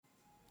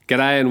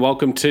G'day and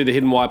welcome to the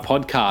Hidden Why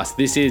podcast.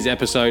 This is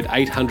episode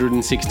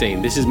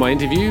 816. This is my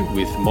interview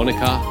with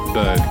Monica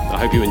Berg. I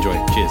hope you enjoy.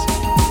 Cheers.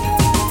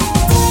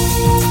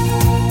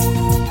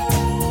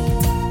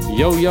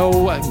 Yo,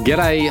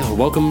 g'day.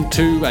 Welcome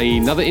to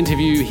another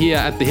interview here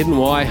at the Hidden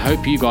Why.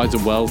 Hope you guys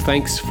are well.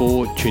 Thanks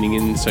for tuning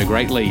in so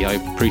greatly. I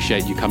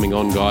appreciate you coming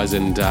on, guys,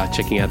 and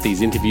checking out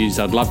these interviews.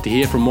 I'd love to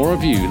hear from more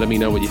of you. Let me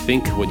know what you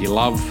think, what you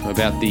love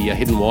about the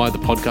Hidden Why, the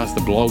podcast,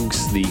 the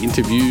blogs, the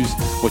interviews,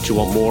 what you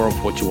want more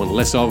of, what you want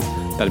less of.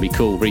 That'd be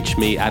cool. Reach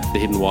me at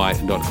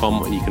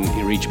thehiddenwhy.com, and you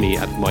can reach me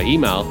at my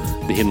email,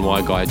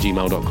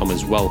 thehiddenwhyguy@gmail.com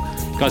as well.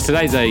 Guys,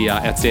 today's a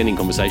outstanding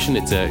conversation.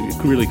 It's a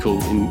really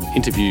cool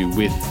interview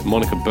with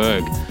Monica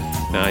Berg.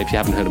 If you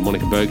haven't heard of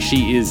Monica Berg,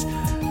 she is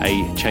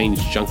a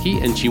change junkie,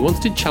 and she wants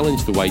to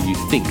challenge the way you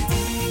think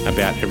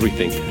about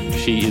everything.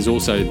 She is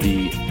also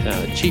the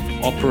Chief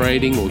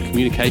Operating or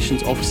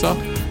Communications Officer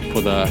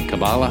for the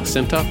Kabbalah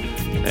Center.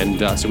 And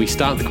so we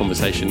start the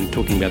conversation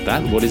talking about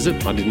that. What is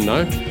it? I didn't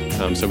know.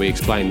 So we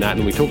explain that,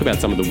 and we talk about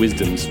some of the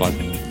wisdoms like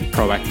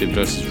proactive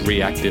versus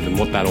reactive and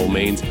what that all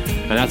means.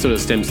 And that sort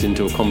of stems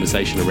into a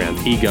conversation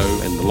around ego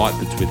and the light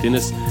that's within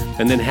us,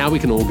 and then how we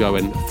can all go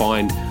and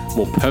find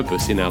more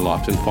purpose in our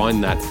life and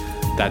find that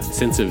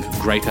sense of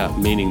greater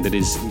meaning that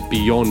is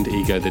beyond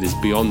ego, that is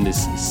beyond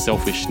this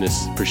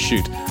selfishness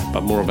pursuit,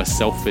 but more of a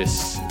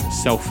selfless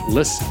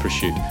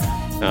pursuit.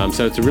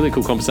 So it's a really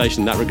cool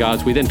conversation in that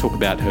regards. We then talk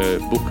about her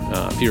book,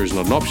 Fear is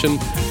Not an Option,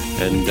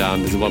 and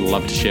there's a lot of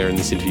love to share in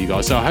this interview,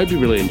 guys. So I hope you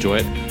really enjoy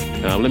it.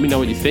 Let me know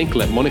what you think.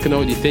 Let Monica know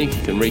what you think.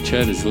 You can reach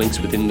her. There's links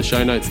within the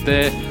show notes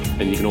there,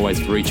 and you can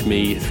always reach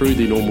me through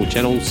the normal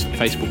channels.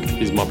 Facebook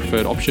is my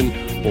preferred option,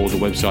 or the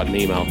website and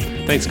email.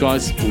 Thanks,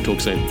 guys. We'll talk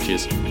soon.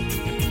 Cheers.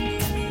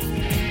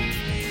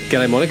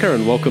 G'day, Monica,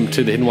 and welcome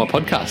to the Hidden Why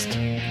podcast.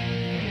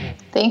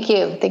 Thank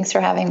you. Thanks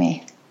for having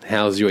me.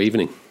 How's your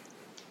evening?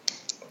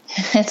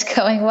 It's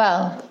going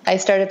well. I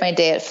started my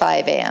day at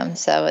 5 a.m.,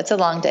 so it's a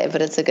long day,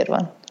 but it's a good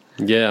one.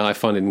 Yeah, I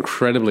find it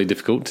incredibly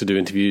difficult to do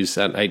interviews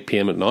at 8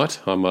 p.m. at night.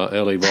 I'm an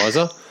early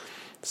riser,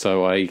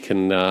 so I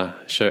can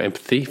show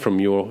empathy from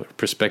your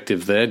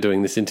perspective there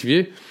doing this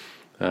interview.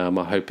 I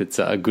hope it's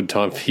a good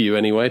time for you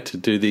anyway to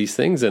do these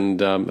things, and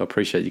I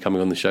appreciate you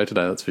coming on the show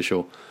today, that's for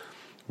sure.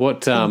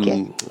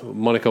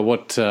 Monica,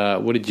 what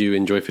did you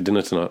enjoy for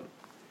dinner tonight?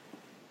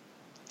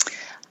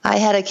 I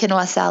had a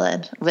quinoa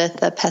salad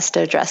with a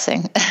pesto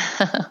dressing.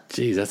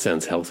 Geez, that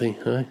sounds healthy,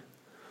 huh?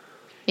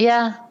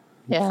 Yeah.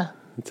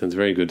 That sounds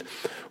very good.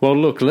 Well,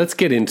 look, let's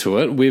get into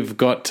it. We've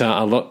got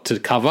a lot to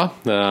cover,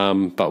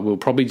 but we'll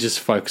probably just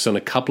focus on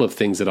a couple of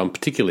things that I'm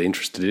particularly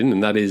interested in,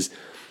 and that is,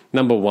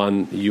 number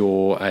one,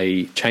 you're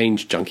a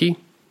change junkie,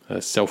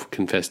 a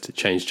self-confessed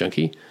change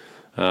junkie,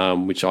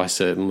 which I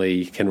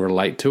certainly can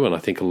relate to, and I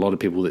think a lot of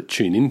people that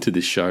tune into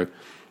this show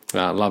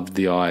love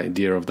the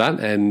idea of that.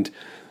 And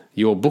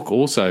your book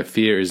also,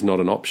 Fear is Not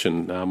an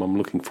Option. I'm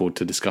looking forward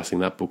to discussing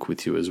that book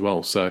with you as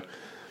well. So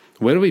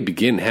where do we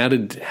begin? How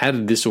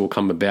did this all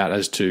come about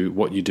as to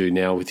what you do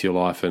now with your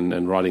life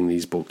and writing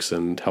these books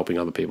and helping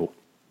other people?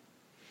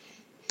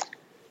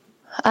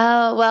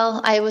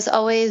 Well, I was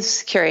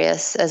always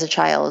curious as a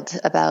child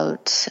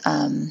about,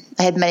 I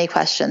had many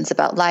questions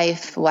about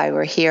life, why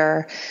we're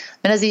here.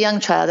 And as a young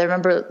child, I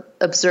remember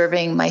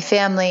observing my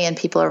family and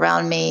people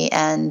around me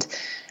and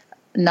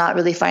not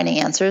really finding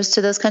answers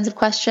to those kinds of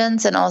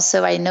questions. And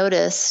also I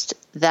noticed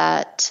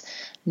that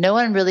no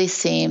one really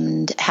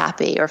seemed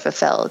happy or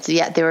fulfilled,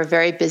 yet they were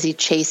very busy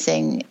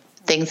chasing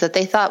things that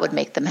they thought would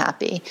make them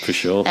happy. For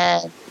sure.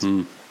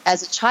 And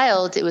as a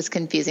child, it was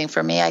confusing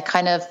for me. I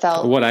kind of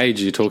felt... What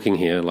age are you talking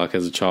here, like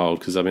as a child?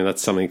 Because, I mean,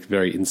 that's something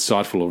very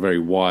insightful or very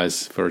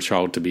wise for a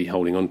child to be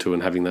holding on to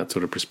and having that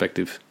sort of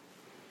perspective.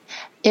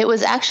 It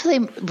was actually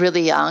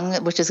really young,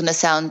 which is going to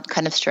sound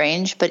kind of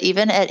strange, but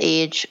even at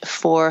age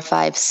 4,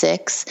 5,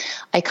 6,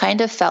 I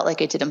kind of felt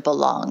like I didn't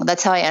belong.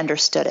 That's how I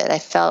understood it. I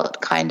felt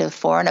kind of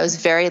foreign. I was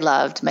very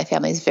loved. My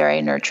family is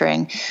very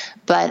nurturing,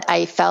 but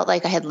I felt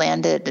like I had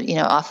landed,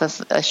 off of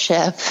a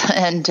ship,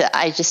 and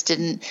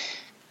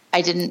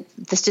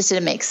this just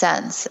didn't make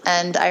sense.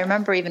 And I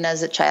remember even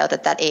as a child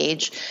at that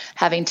age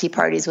having tea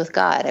parties with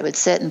God. I would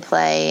sit and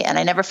play, and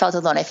I never felt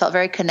alone. I felt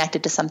very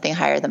connected to something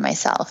higher than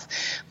myself,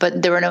 but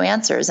there were no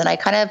answers. And I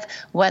kind of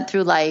went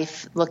through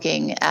life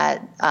looking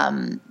at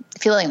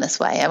feeling this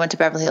way. I went to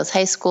Beverly Hills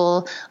High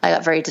School. I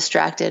got very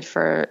distracted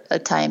for a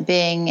time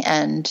being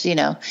and,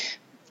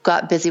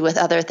 got busy with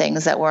other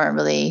things that weren't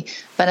really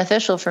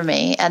beneficial for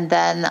me. And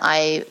then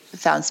I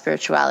found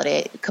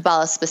spirituality,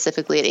 Kabbalah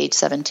specifically at age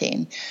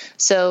 17.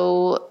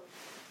 So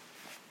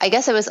I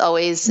guess I was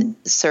always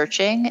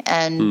searching,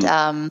 and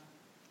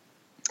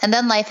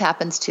then life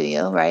happens to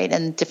you, right?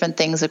 And different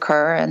things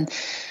occur,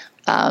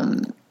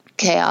 and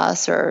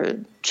chaos or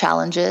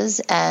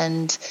challenges.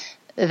 And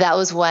that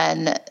was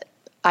when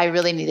I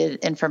really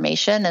needed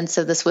information. And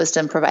so this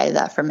wisdom provided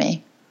that for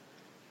me.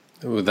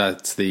 Well,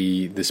 that's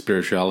the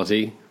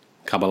spirituality,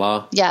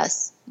 Kabbalah?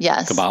 Yes.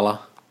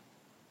 Kabbalah?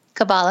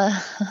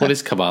 Kabbalah. What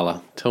is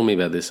Kabbalah? Tell me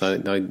about this.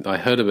 I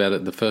heard about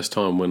it the first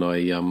time when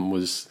I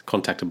was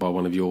contacted by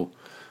one of your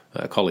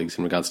colleagues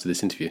in regards to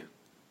this interview?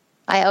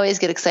 I always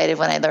get excited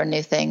when I learn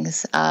new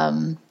things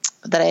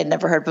that I had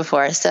never heard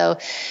before. So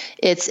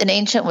it's an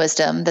ancient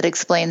wisdom that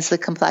explains the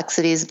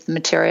complexities of the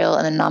material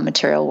and the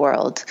non-material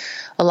world,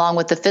 along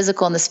with the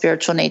physical and the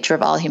spiritual nature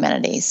of all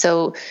humanity.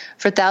 So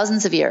for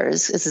thousands of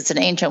years, as it's an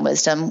ancient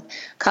wisdom,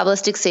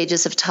 Kabbalistic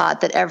sages have taught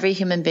that every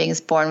human being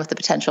is born with the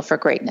potential for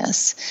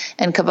greatness.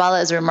 And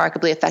Kabbalah is a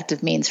remarkably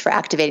effective means for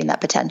activating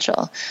that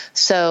potential.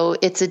 So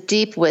it's a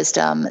deep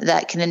wisdom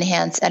that can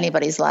enhance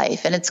anybody's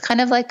life. And it's kind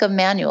of like a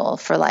manual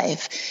for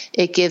life.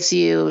 It gives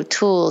you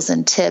tools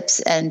and tips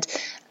and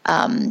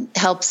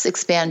helps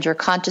expand your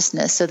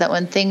consciousness so that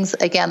when things,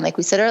 again, like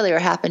we said earlier,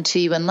 happen to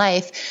you in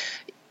life,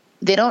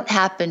 they don't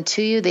happen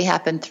to you, they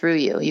happen through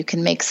you. You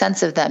can make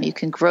sense of them. You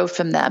can grow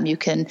from them. You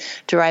can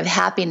derive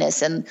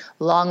happiness and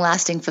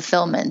long-lasting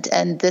fulfillment.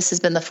 And this has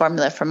been the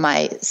formula for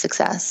my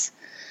success.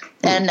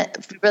 And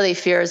really,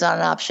 Fear is Not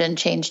an Option,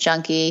 Change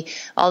Junkie,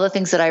 all the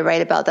things that I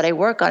write about, that I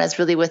work on, is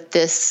really with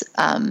this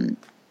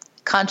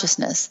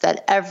consciousness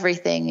that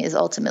everything is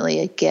ultimately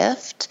a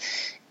gift.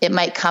 It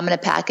might come in a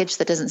package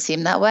that doesn't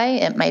seem that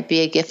way. It might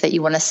be a gift that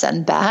you want to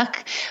send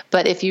back.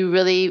 But if you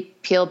really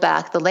peel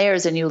back the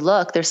layers and you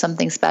look, there's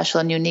something special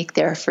and unique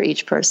there for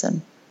each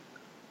person.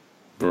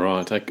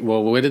 Right.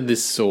 Well, where did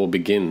this all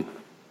begin?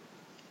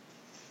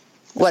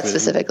 What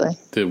specifically?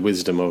 The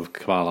wisdom of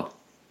Kabbalah.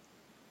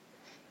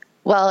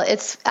 Well,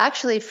 it's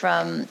actually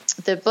from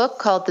the book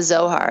called the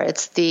Zohar.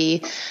 It's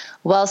the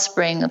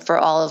wellspring for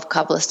all of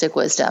Kabbalistic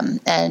wisdom.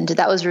 And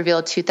that was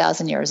revealed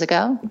 2,000 years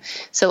ago.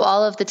 So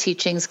all of the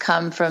teachings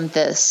come from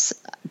this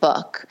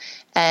book.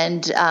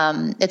 And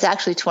it's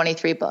actually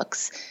 23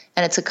 books.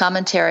 And it's a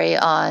commentary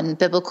on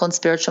biblical and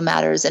spiritual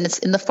matters. And it's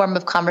in the form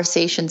of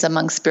conversations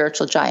among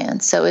spiritual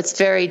giants. So it's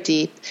very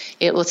deep.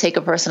 It will take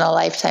a person a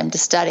lifetime to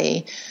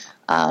study,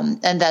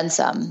 and then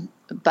some.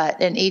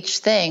 But in each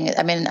thing,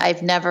 I mean,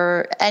 I've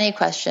never, any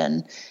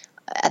question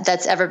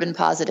that's ever been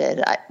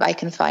posited, I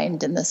can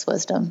find in this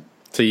wisdom.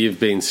 So you've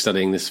been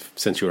studying this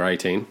since you were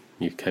 18?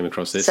 You came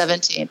across this?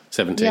 17.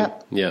 17?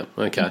 Yep. Yeah,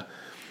 okay.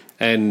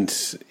 And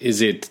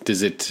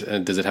does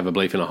it have a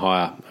belief in a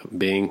higher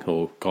being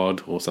or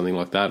God or something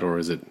like that, or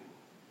is it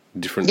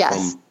different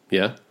from...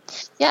 Yeah?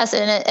 Yes,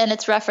 and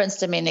it's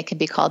referenced, I mean, it can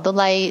be called the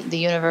light, the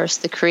universe,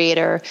 the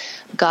creator,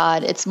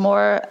 God. It's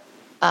more...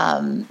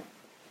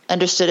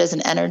 understood as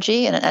an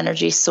energy and an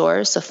energy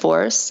source, a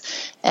force,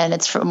 and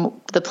it's from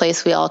the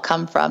place we all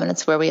come from, and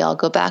it's where we all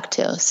go back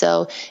to.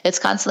 So it's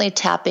constantly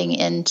tapping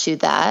into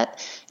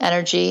that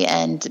energy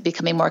and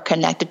becoming more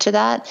connected to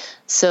that.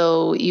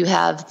 So you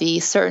have the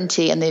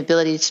certainty and the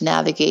ability to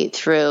navigate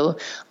through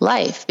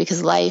life,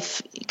 because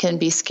life can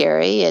be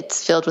scary.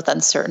 It's filled with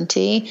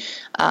uncertainty.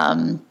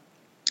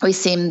 We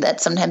seem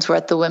that sometimes we're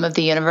at the whim of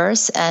the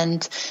universe,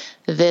 and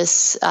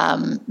this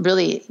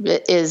really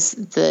is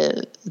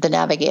the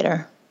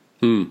navigator.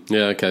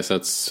 Yeah, okay, so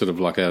it's sort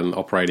of like an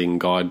operating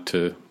guide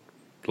to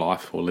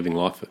life or living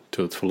life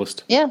to its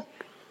fullest. Yeah.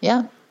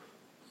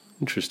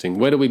 Interesting.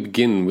 Where do we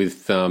begin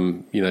with,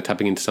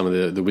 tapping into some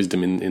of the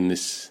wisdom in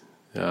this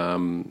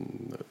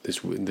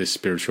this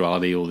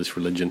spirituality or this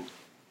religion?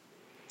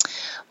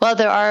 Well,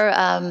 there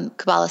are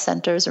Kabbalah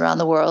centers around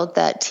the world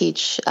that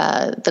teach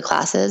the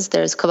classes.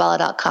 There's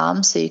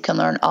Kabbalah.com, so you can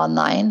learn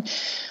online.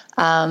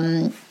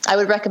 I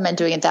would recommend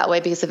doing it that way,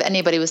 because if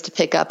anybody was to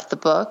pick up the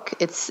book,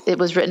 it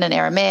was written in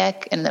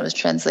Aramaic and it was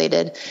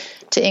translated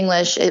to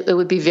English. It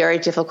would be very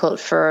difficult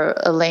for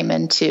a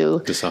layman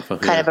to decipher,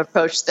 kind of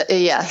approach the,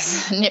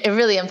 yes,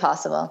 really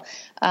impossible.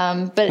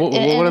 But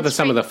what are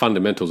some of the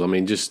fundamentals? I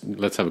mean, just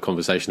let's have a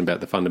conversation about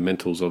the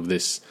fundamentals of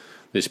this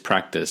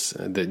practice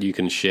that you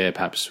can share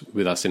perhaps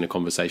with us in a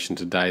conversation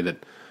today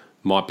that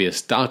might be a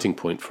starting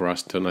point for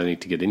us to not only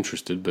to get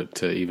interested, but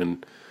to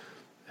even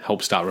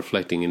help start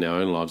reflecting in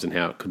our own lives and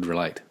how it could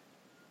relate.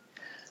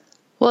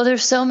 Well,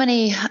 there's so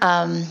many,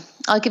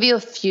 I'll give you a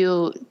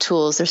few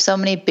tools. There's so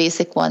many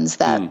basic ones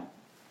that,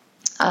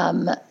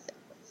 I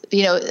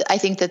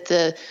think that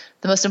the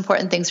most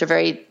important things are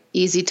very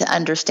easy to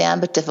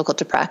understand, but difficult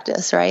to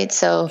practice, right?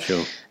 So,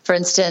 sure. For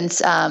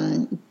instance,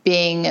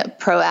 being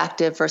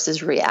proactive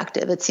versus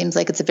reactive. It seems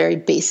like it's a very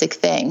basic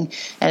thing,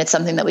 and it's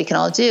something that we can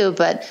all do.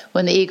 But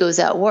when the ego's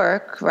at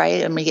work,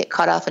 right, and we get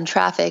caught off in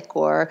traffic,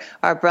 or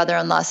our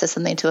brother-in-law says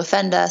something to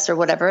offend us, or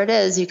whatever it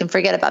is, you can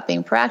forget about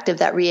being proactive.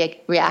 That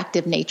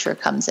reactive nature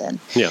comes in.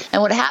 Yeah.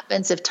 And what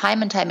happens if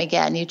time and time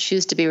again you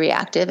choose to be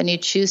reactive and you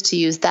choose to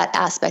use that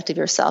aspect of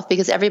yourself,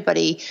 because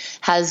everybody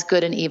has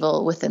good and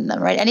evil within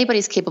them, right?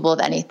 Anybody's capable of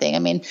anything. I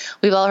mean,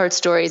 we've all heard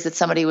stories that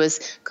somebody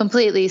was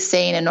completely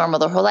sane and normal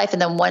their whole life,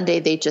 and then one day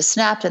they just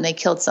snapped and they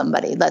killed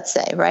somebody, let's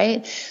say,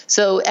 right?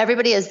 So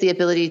everybody has the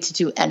ability to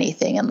do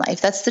anything in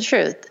life. That's the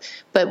truth.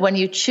 But when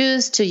you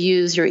choose to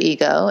use your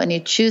ego and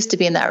you choose to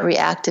be in that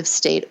reactive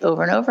state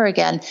over and over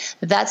again,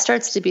 that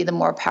starts to be the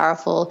more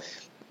powerful,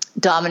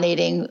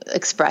 dominating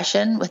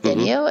expression within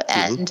you.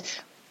 And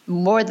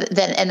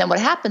and then what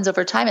happens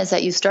over time is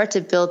that you start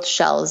to build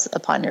shells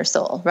upon your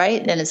soul,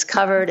 right? And it's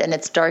covered and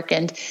it's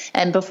darkened.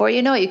 And before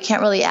you know it, you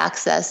can't really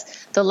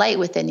access the light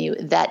within you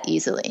that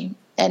easily.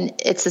 And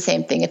it's the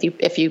same thing.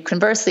 If you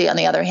conversely, on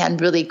the other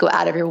hand, really go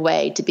out of your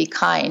way to be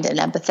kind and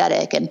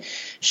empathetic and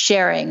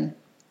sharing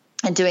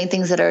and doing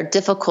things that are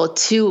difficult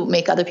to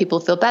make other people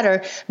feel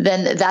better,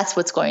 then that's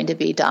what's going to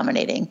be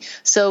dominating.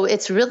 So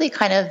it's really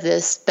kind of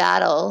this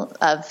battle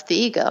of the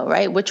ego,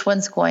 right? Which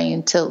one's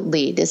going to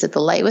lead? Is it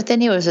the light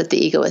within you, or is it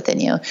the ego within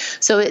you?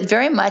 So it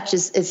very much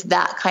is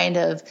that kind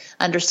of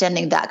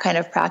understanding, that kind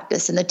of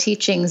practice, and the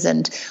teachings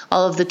and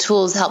all of the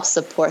tools help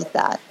support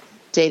that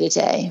day to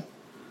day.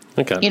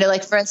 Okay.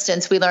 Like for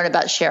instance, we learn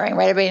about sharing,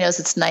 right? Everybody knows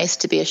it's nice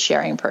to be a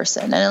sharing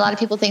person. And a lot of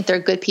people think they're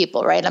good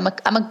people, right?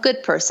 I'm a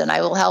good person.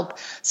 I will help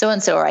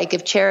so-and-so, or I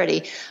give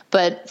charity.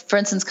 But for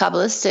instance,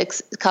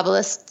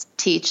 Kabbalists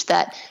teach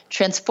that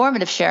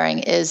transformative sharing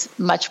is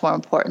much more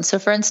important. So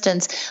for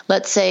instance,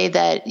 let's say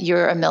that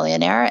you're a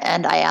millionaire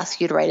and I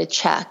ask you to write a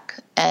check,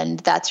 and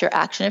that's your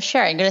action of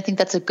sharing. You're going to think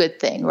that's a good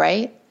thing,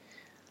 right?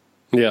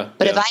 Yeah.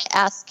 But if I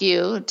ask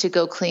you to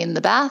go clean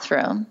the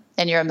bathroom,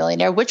 and you're a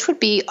millionaire, which would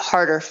be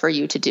harder for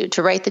you to do,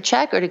 to write the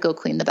check or to go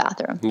clean the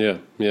bathroom?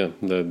 Yeah,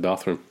 the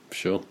bathroom,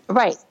 sure.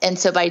 Right. And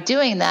so by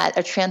doing that,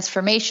 a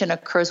transformation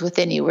occurs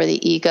within you where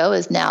the ego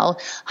is now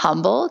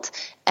humbled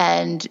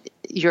and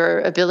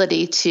your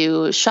ability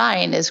to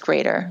shine is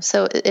greater.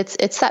 So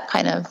it's that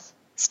kind of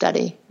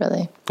study,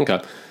 really.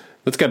 Okay.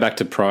 Let's go back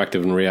to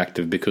proactive and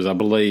reactive, because I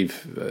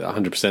believe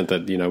 100%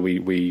 that,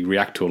 we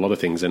react to a lot of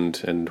things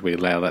and we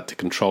allow that to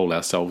control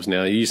ourselves.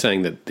 Now, are you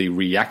saying that the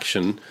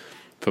reaction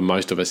for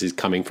most of us is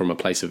coming from a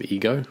place of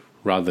ego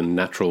rather than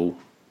natural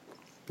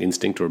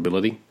instinct or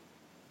ability?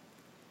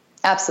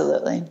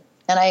 Absolutely.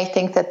 And I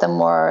think that the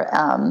more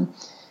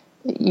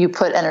you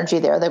put energy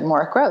there, the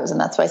more it grows. And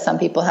that's why some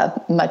people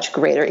have much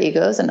greater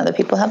egos and other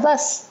people have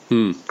less.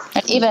 And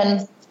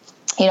even,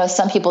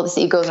 some people's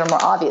egos are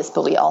more obvious,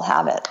 but we all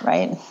have it,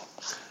 right?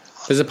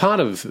 There's a part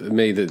of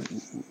me that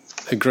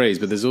agrees,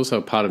 but there's also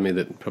a part of me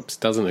that perhaps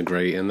doesn't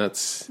agree, and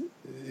that's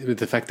with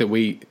the fact that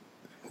we,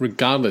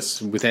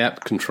 regardless,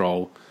 without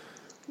control,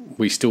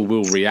 we still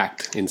will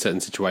react in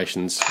certain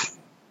situations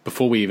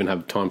before we even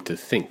have time to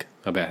think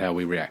about how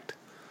we react.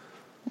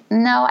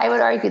 No, I would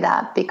argue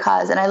that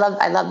because, and I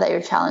love that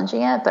you're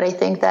challenging it, but I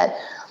think that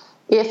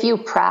if you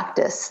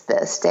practice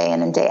this day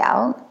in and day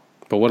out.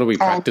 But what are we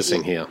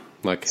practicing here?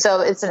 So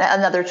it's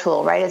another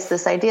tool, right? It's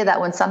this idea that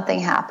when something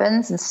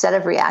happens, instead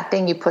of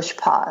reacting, you push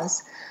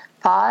pause,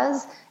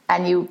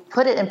 and you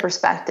put it in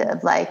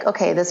perspective. Like,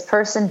 okay, this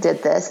person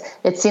did this.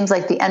 It seems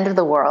like the end of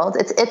the world.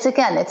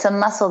 It's a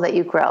muscle that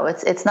you grow.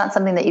 It's not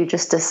something that you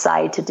just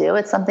decide to do.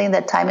 It's something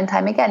that time and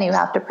time again you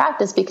have to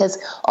practice,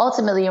 because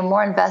ultimately you're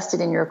more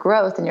invested in your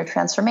growth and your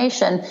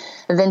transformation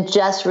than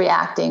just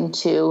reacting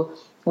to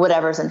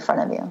whatever's in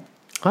front of you.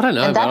 I don't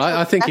know, but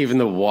I think even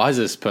the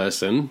wisest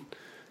person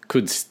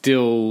could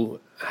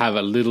still have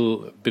a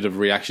little bit of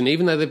reaction,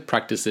 even though they've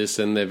practiced this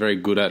and they're very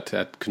good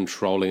at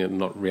controlling it and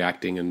not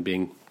reacting and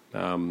being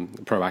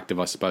proactive,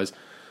 I suppose.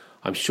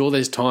 I'm sure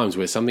there's times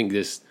where something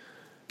just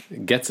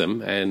gets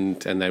them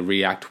and they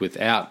react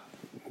without,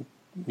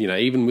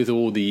 even with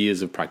all the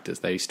years of practice,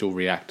 they still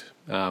react,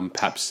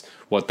 perhaps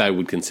what they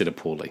would consider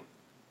poorly.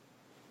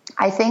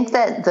 I think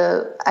that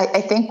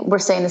I think we're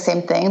saying the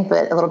same thing,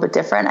 but a little bit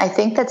different. I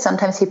think that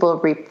sometimes people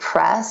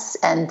repress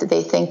and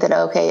they think that,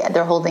 okay,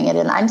 they're holding it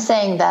in. I'm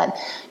saying that,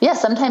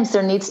 yes, sometimes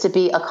there needs to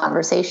be a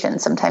conversation.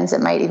 Sometimes it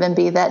might even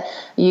be that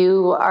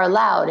you are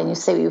loud and you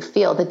say what you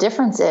feel. The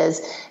difference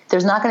is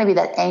there's not going to be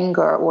that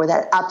anger or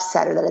that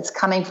upset, or that it's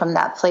coming from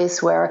that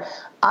place where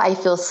I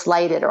feel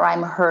slighted or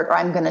I'm hurt or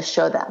I'm going to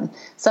show them.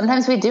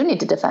 Sometimes we do need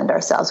to defend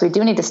ourselves. We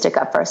do need to stick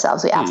up for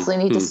ourselves. We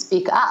absolutely need to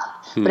speak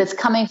up, but it's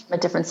coming from a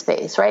different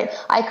space, right?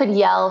 I could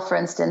yell, for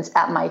instance,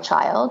 at my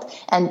child,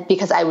 and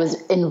because I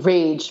was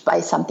enraged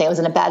by something, I was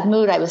in a bad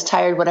mood, I was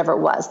tired, whatever it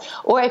was.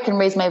 Or I can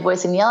raise my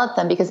voice and yell at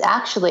them because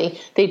actually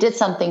they did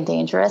something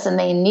dangerous and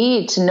they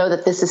need to know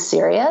that this is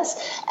serious,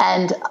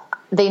 and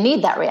they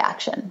need that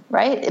reaction,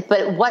 right?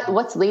 But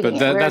what's leading? But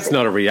that's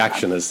not a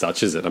reaction as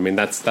such, is it? I mean,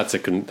 that's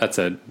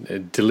a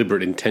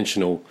deliberate,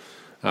 intentional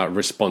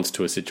response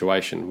to a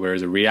situation.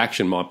 Whereas a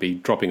reaction might be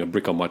dropping a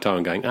brick on my toe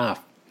and going,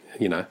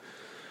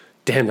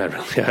 damn, that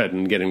really hurt,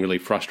 and getting really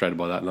frustrated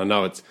by that. And I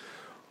know it's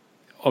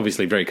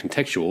obviously very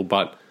contextual,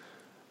 but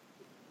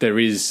there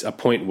is a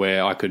point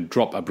where I could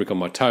drop a brick on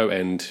my toe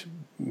and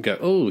go,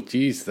 oh,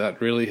 geez, that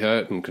really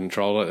hurt, and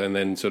control it, and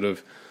then sort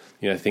of,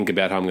 think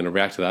about how I'm going to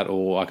react to that.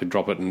 Or I could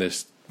drop it and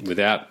this,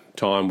 without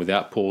time,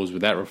 without pause,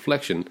 without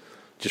reflection,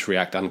 just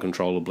react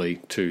uncontrollably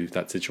to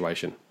that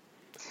situation.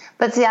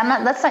 But see,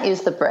 let's not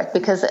use the brick,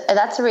 because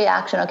that's a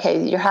reaction.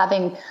 Okay, you're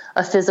having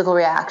a physical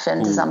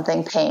reaction to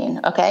something,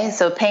 pain. Okay,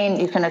 so pain,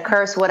 you can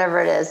curse, whatever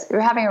it is.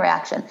 You're having a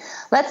reaction.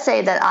 Let's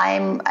say that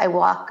I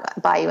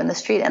walk by you in the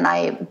street and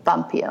I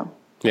bump you.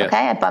 Yeah.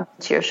 Okay, I bumped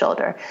into your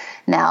shoulder.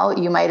 Now,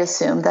 you might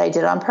assume that I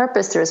did it on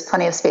purpose. There was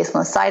plenty of space on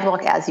the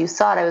sidewalk. As you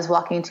saw it, I was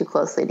walking too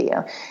closely to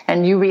you.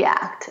 And you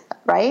react,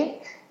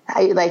 right?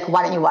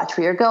 Why don't you watch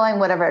where you're going,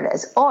 whatever it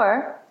is.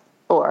 Or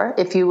Or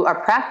if you are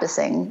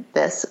practicing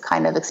this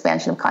kind of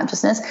expansion of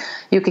consciousness,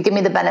 you could give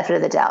me the benefit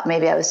of the doubt.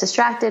 Maybe I was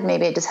distracted.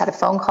 Maybe I just had a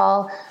phone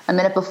call a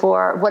minute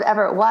before,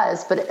 whatever it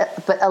was.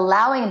 But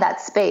allowing that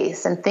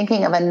space and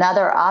thinking of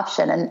another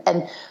option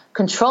and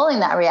controlling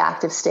that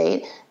reactive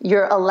state,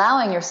 you're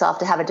allowing yourself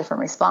to have a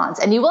different response.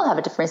 And you will have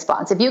a different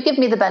response. If you give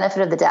me the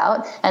benefit of the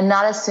doubt and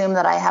not assume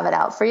that I have it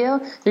out for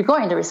you, you're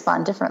going to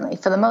respond differently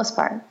for the most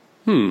part.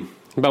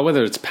 But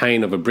whether it's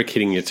pain of a brick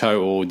hitting your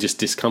toe or just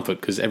discomfort,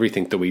 because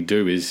everything that we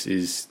do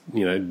is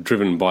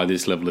driven by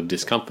this level of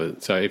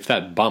discomfort. So if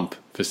that bump,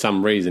 for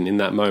some reason in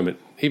that moment,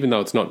 even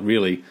though it's not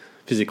really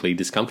physically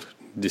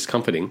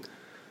discomforting,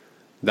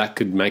 that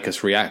could make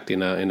us react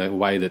in a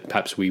way that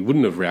perhaps we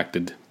wouldn't have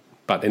reacted.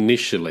 But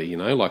initially,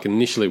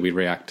 initially we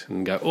react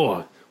and go,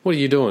 oh, what are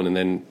you doing? And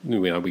then,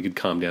 we could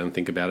calm down and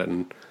think about it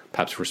and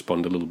perhaps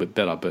respond a little bit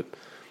better. But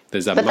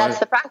there's that. But that's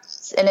the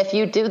practice. And if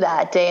you do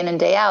that day in and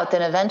day out,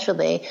 then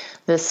eventually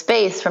the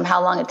space from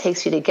how long it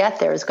takes you to get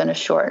there is going to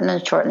shorten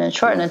and shorten and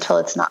shorten until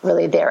it's not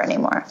really there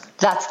anymore.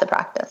 That's the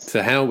practice.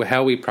 So how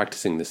are we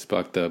practicing this,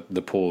 like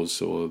the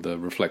pause or the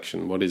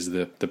reflection? What is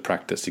the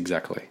practice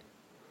exactly?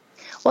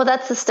 Well,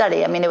 that's the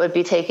study. I mean, it would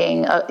be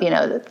taking,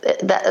 the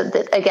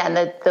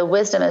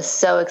wisdom is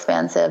so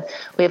expansive.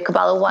 We have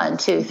Kabbalah 1,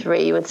 2,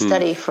 3. You would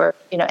study for,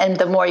 and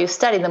the more you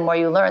study, the more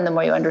you learn, the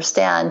more you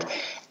understand.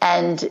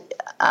 And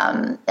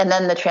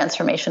then the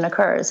transformation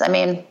occurs. I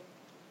mean,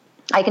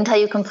 I can tell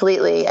you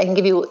completely, I can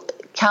give you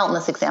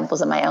countless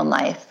examples in my own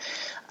life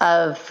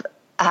of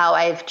how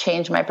I've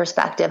changed my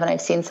perspective and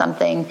I've seen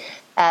something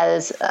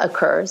as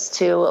occurs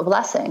to a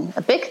blessing,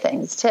 big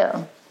things too.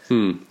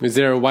 Is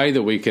there a way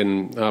that we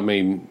can,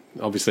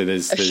 obviously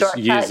there's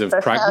years of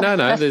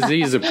practice. There's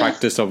years of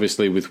practice,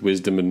 obviously, with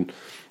wisdom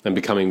and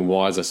becoming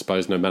wise, I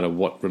suppose, no matter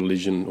what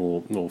religion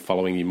or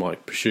following you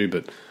might pursue.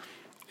 But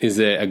is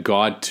there a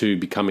guide to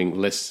becoming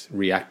less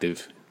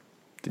reactive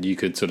that you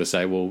could sort of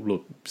say, well,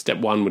 look, step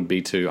 1 would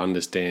be to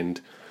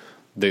understand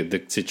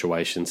the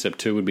situation. Step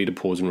 2 would be to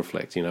pause and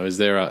reflect. Is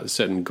there a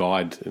certain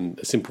guide and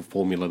a simple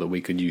formula that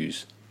we could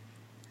use?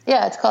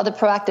 Yeah, it's called the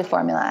proactive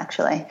formula,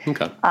 actually.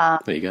 Okay,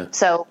 there you go.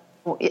 So,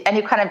 and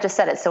you kind of just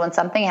said it. So when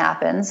something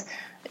happens,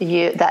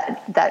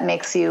 that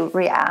makes you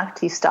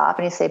react, you stop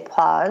and you say,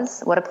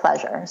 pause, what a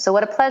pleasure. So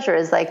what a pleasure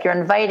is like you're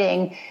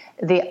inviting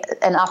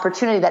an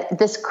opportunity that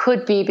this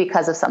could be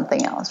because of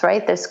something else,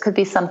 right? This could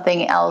be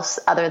something else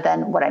other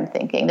than what I'm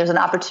thinking. There's an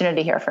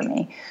opportunity here for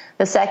me.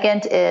 The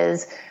second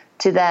is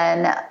to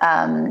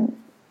then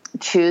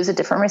choose a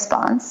different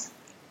response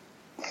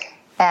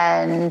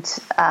and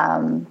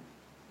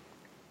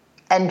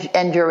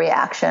your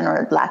reaction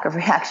or lack of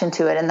reaction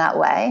to it in that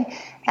way.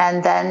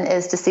 And then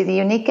is to see the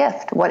unique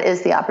gift. What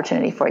is the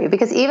opportunity for you?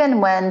 Because even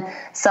when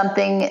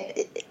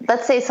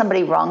let's say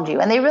somebody wronged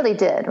you, and they really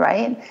did,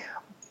 right?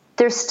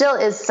 There still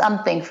is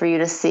something for you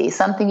to see,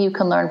 something you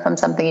can learn from,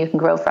 something you can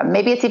grow from.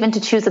 Maybe it's even to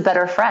choose a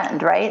better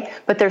friend, right?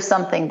 But there's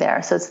something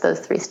there. So it's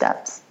those 3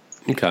 steps.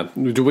 Okay.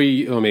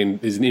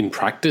 Is in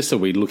practice, are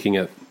we looking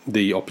at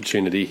the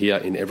opportunity here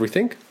in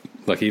everything?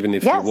 Like even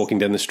if you're walking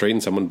down the street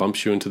and someone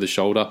bumps you into the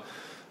shoulder,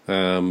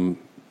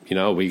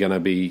 are we going to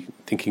be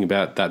thinking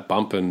about that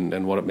bump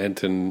and what it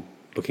meant and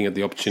looking at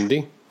the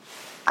opportunity?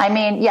 I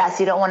mean, yes,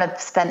 you don't want to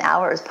spend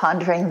hours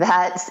pondering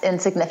that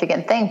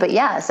insignificant thing, but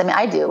yes,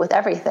 I do with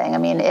everything. I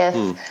mean, if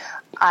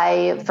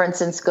I, for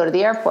instance, go to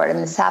the airport,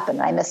 this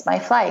happened, I missed my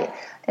flight.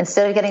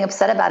 Instead of getting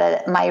upset about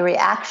it, my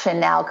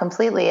reaction now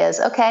completely is,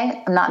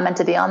 okay, I'm not meant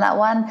to be on that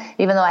one,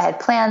 even though I had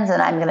plans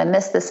and I'm going to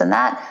miss this and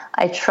that.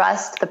 I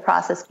trust the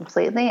process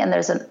completely, and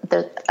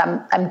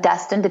I'm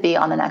destined to be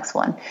on the next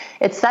one.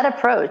 It's that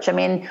approach.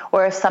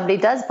 Or if somebody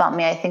does bump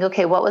me, I think,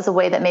 okay, what was the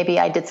way that maybe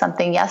I did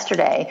something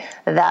yesterday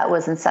that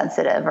was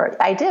insensitive? Or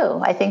I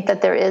think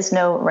that there is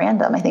no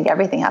random. I think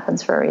everything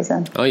happens for a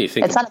reason. Oh, you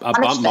think a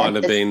bump might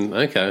have been,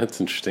 okay, that's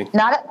interesting.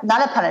 Not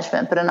a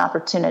punishment, but an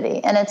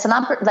opportunity. And it's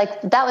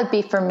that would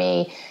be for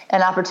me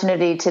an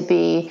opportunity to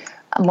be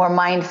more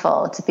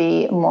mindful, to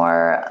be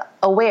more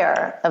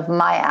aware of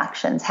my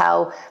actions.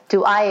 How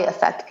do I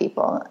affect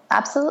people?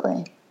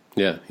 Absolutely.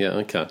 Yeah,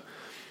 okay.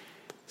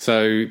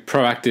 So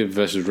proactive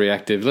versus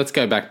reactive. Let's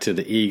go back to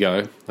the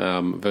ego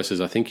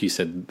versus, I think you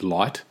said,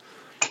 light.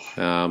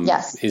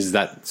 Yes. Is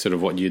that sort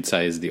of what you'd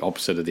say is the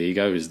opposite of the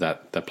ego? Is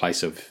that the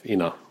place of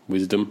inner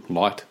wisdom,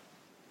 light?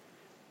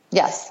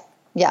 Yes.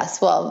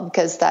 Well,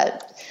 because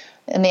that...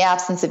 in the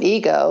absence of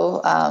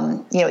ego,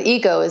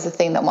 ego is the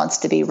thing that wants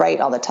to be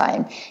right all the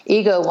time.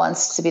 Ego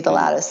wants to be the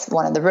loudest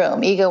one in the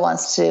room. Ego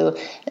wants to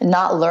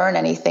not learn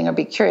anything or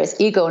be curious.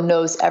 Ego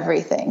knows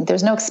everything.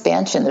 There's no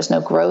expansion. There's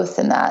no growth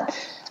in that.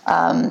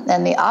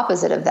 And the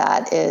opposite of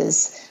that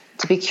is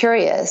to be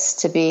curious,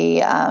 to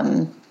be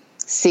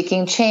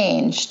seeking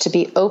change, to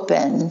be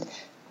open,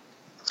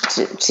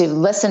 to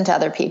listen to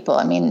other people.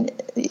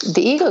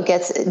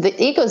 The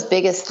ego's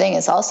biggest thing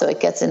is also it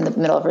gets in the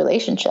middle of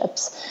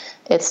relationships.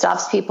 It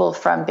stops people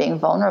from being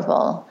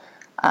vulnerable,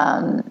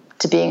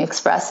 to being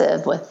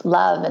expressive with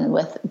love and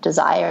with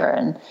desire.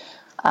 And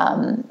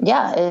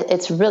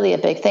it's really a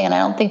big thing. And I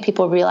don't think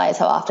people realize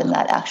how often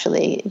that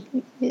actually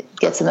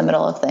gets in the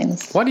middle of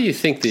things. Why do you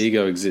think the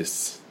ego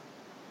exists?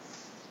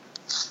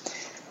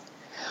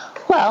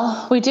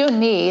 Well, we do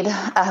need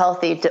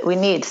we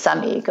need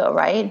some ego,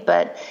 right?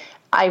 But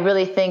I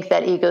really think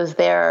that ego's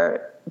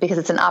there because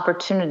it's an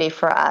opportunity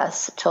for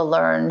us to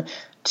learn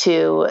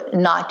to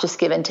not just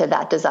give into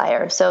that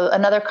desire. So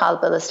another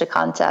Kabbalistic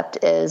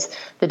concept is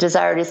the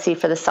desire to see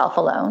for the self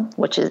alone,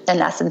 which is in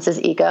essence is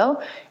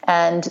ego,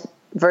 and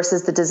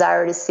versus the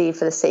desire to see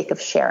for the sake of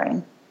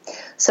sharing.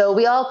 So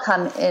we all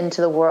come into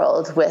the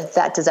world with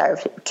that desire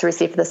to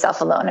receive for the self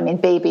alone. I mean,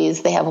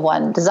 babies, they have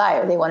one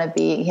desire. They want to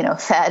be,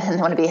 fed, and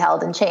they want to be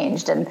held and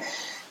changed. And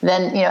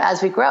then,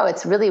 as we grow,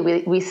 it's really,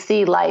 we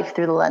see life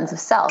through the lens of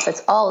self.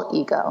 It's all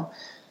ego.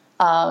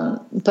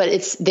 But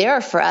it's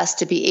there for us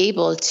to be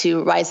able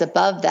to rise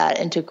above that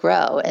and to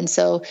grow. And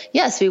so,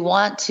 yes, we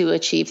want to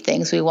achieve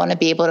things. We want to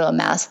be able to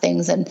amass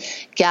things and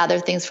gather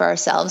things for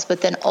ourselves. But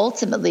then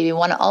ultimately, we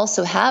want to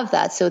also have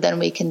that so then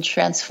we can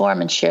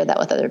transform and share that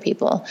with other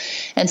people.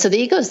 And so the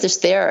ego is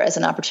just there as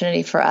an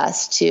opportunity for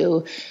us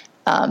to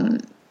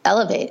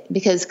elevate,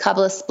 because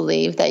Kabbalists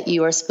believe that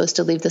you are supposed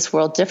to leave this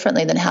world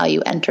differently than how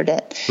you entered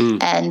it.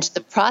 And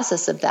the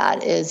process of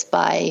that is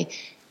by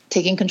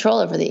taking control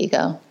over the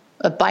ego,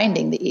 of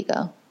binding the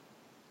ego.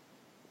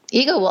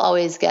 Ego will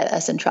always get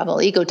us in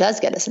trouble. Ego does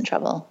get us in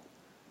trouble.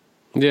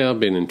 Yeah, I've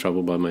been in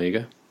trouble by my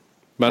ego.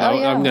 But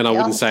I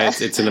wouldn't say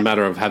it's in a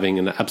matter of having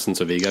an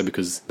absence of ego,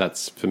 because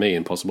that's, for me,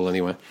 impossible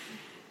anyway.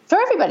 For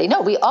everybody.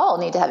 No, we all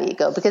need to have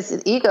ego,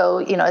 because ego,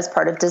 is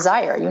part of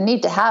desire. You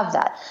need to have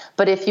that.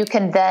 But if you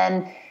can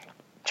then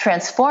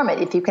transform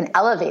it, if you can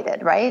elevate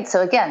it, right?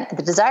 So again,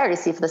 the desire to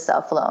see for the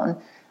self alone,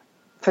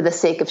 for the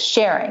sake of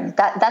sharing,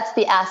 that's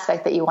the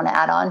aspect that you want to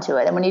add on to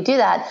it. And when you do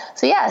that,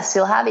 so yes,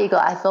 you'll have ego.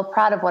 I feel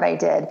proud of what I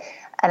did,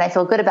 and I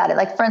feel good about it.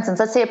 Like, for instance,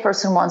 let's say a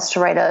person wants to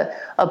write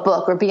a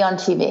book or be on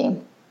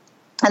TV,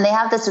 and they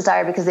have this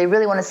desire because they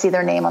really want to see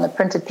their name on the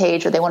printed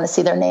page, or they want to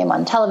see their name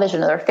on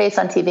television or their face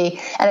on TV,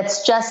 and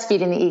it's just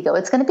feeding the ego.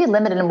 It's going to be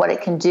limited in what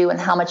it can do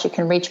and how much it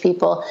can reach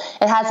people.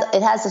 It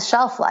has a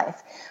shelf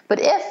life. But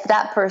if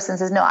that person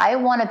says, no, I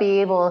want to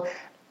be able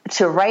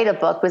to write a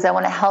book because I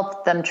want to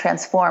help them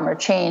transform or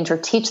change or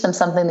teach them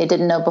something they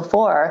didn't know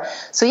before.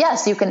 So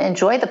yes, you can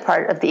enjoy the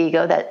part of the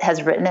ego that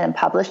has written it and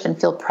published and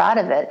feel proud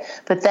of it,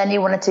 but then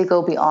you want it to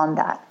go beyond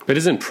that. But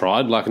isn't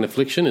pride like an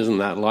affliction? Isn't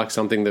that like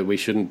something that we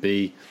shouldn't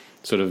be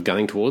sort of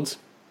going towards?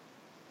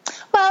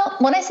 Well,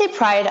 when I say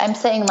pride, I'm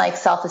saying like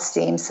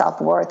self-esteem,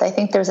 self-worth. I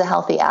think there's a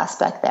healthy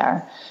aspect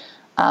there.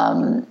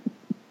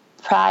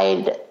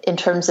 Pride in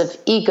terms of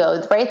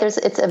ego, right?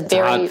 It's a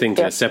very hard thing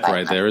to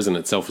separate there, isn't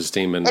it?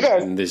 Self-esteem and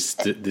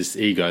this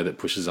ego that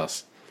pushes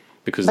us,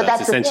 because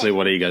that's essentially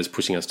what ego is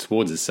pushing us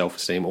towards, is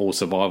self-esteem or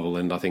survival.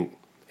 And I think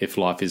if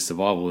life is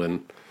survival,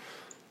 then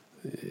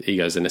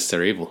ego is a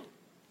necessary evil.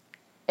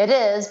 It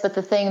is, but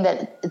the thing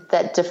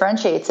that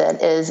differentiates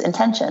it is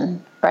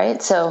intention, right?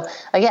 So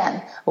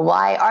again,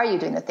 why are you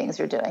doing the things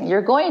you're doing?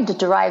 You're going to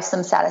derive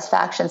some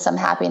satisfaction, some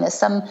happiness,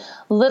 some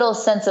little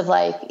sense of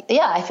like,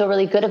 yeah, I feel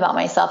really good about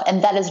myself,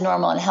 and that is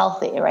normal and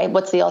healthy, right?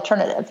 What's the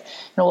alternative?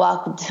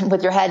 Walk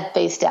with your head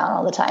face down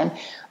all the time.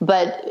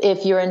 But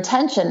if your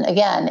intention,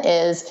 again,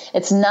 is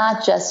it's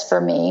not just for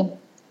me,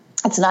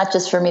 it's not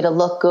just for me to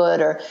look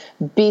good or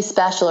be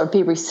special or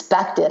be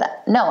respected.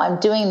 No, I'm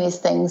doing these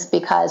things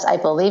because I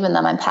believe in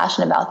them. I'm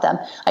passionate about them.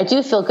 I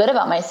do feel good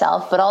about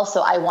myself, but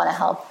also I want to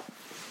help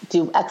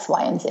do X,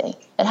 Y, and Z.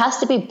 It has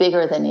to be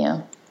bigger than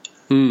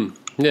you.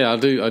 Yeah, I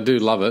do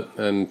love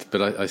it,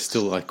 but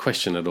I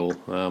question it all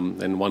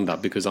and wonder,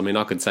 because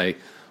I could say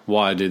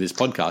why I do this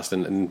podcast,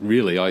 and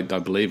really I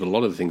believe a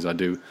lot of the things I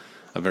do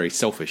are very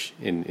selfish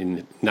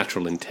in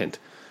natural intent.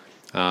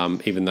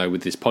 Even though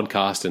with this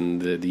podcast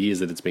and the years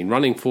that it's been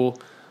running for,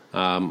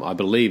 I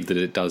believe that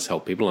it does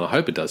help people, and I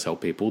hope it does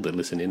help people that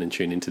listen in and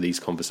tune into these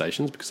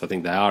conversations, because I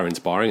think they are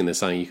inspiring and they're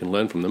something you can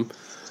learn from them.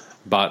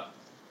 But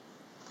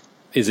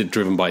is it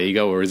driven by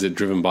ego, or is it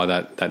driven by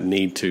that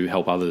need to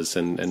help others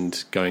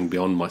and going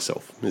beyond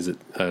myself? Is it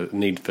a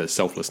need for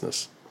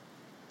selflessness?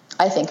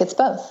 I think it's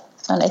both.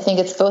 And I think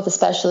it's both,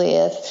 especially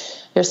if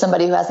you're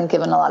somebody who hasn't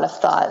given a lot of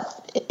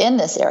thought in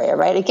this area,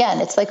 right? Again,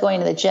 it's like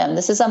going to the gym.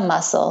 This is a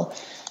muscle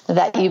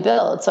that you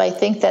build. So I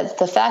think that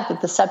the fact that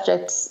the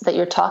subjects that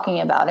you're talking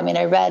about,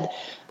 I read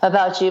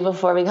about you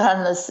before we got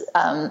on this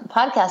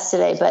podcast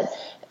today, but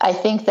I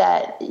think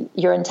that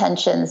your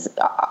intentions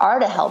are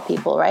to help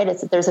people, right?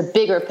 There's a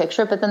bigger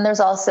picture, but then there's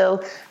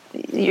also,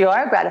 you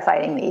are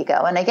gratifying the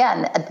ego. And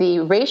again, the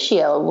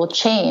ratio will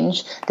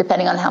change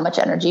depending on how much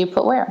energy you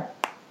put where.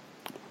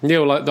 Yeah,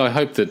 well, I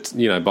hope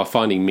that, by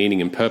finding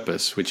meaning and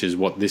purpose, which is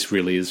what this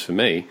really is for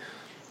me,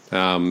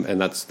 and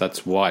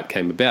that's why it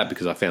came about,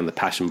 because I found the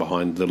passion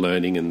behind the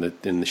learning and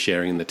the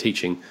sharing and the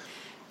teaching.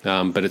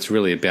 But it's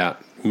really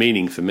about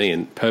meaning for me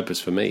and purpose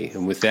for me.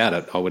 And without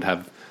it, I would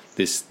have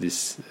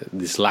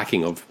this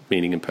lacking of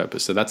meaning and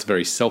purpose. So that's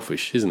very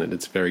selfish, isn't it?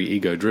 It's very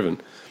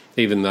ego-driven,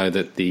 even though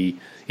that the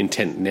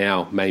intent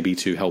now may be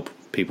to help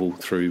people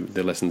through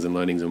their lessons and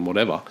learnings and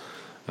whatever.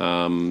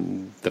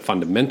 The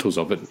fundamentals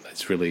of it,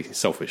 it's really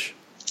selfish.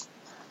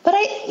 But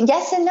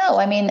yes and no.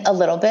 I mean, a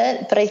little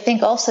bit. But I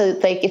think also,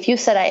 like, if you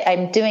said,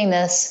 I'm doing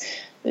this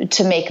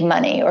to make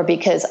money, or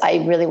because I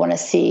really want to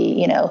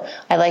see,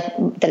 I like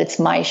that it's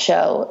my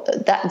show,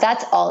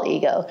 that's all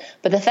ego.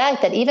 But the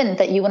fact that even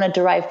that you want to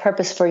derive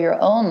purpose for your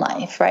own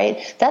life,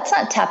 right? That's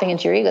not tapping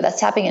into your ego. That's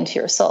tapping into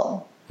your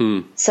soul.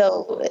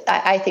 So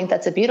I think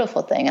that's a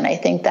beautiful thing. And I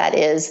think that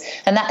is,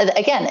 and that,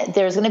 again,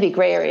 there's going to be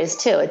gray areas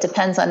too. It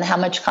depends on how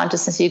much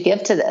consciousness you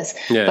give to this.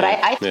 But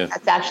I think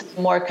that's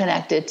actually more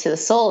connected to the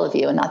soul of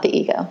you and not the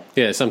ego.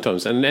 Yeah,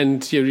 sometimes.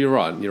 And you're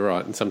right.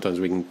 And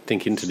sometimes we can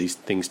think into these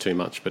things too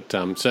much. But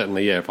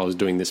certainly, if I was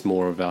doing this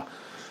more of a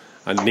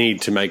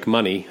need to make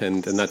money,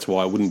 and that's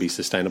why it wouldn't be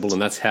sustainable. And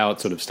that's how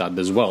it sort of started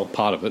as well,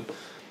 part of it.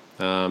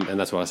 And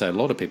that's why I say a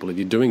lot of people, if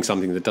you're doing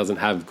something that doesn't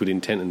have good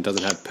intent and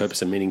doesn't have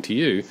purpose and meaning to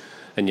you,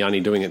 and you're only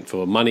doing it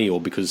for money or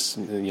because,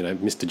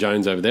 Mr.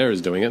 Jones over there is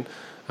doing it,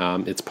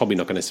 it's probably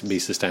not going to be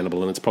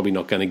sustainable, and it's probably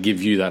not going to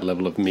give you that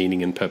level of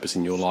meaning and purpose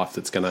in your life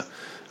that's going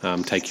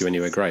to take you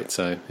anywhere great.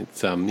 So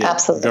it's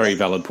Absolutely. Very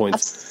valid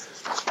points.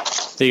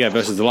 There you go,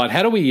 versus the light.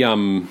 How do we, I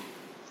don't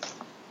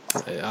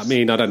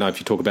know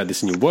if you talk about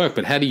this in your work,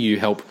 but how do you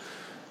help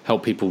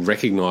people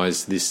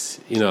recognize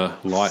this inner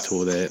light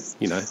or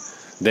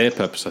their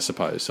purpose, I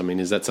suppose? I mean,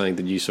 is that something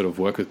that you sort of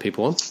work with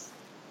people on?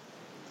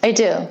 I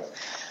do.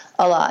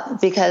 A lot,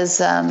 because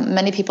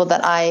many people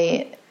that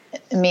I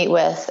meet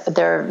with,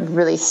 they're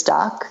really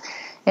stuck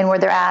in where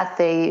they're at.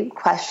 They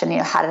question,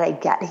 how did I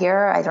get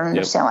here? I don't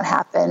understand what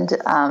happened.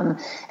 And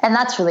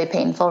that's really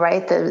painful,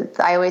 right?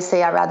 I always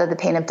say I'd rather the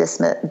pain of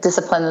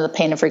discipline than the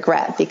pain of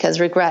regret, because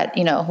regret,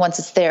 once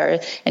it's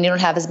there and you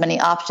don't have as many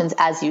options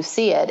as you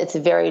see it, it's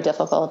very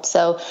difficult.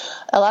 So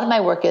a lot of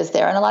my work is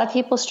there, and a lot of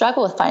people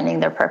struggle with finding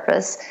their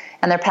purpose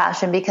and their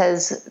passion,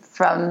 because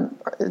from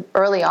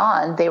early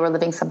on, they were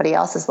living somebody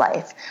else's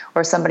life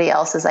or somebody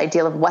else's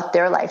ideal of what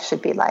their life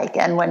should be like.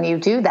 And when you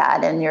do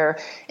that and you're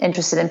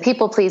interested in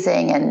people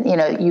pleasing and,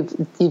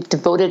 you've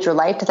devoted your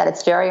life to that,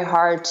 it's very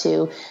hard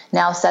to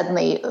now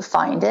suddenly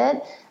find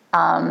it.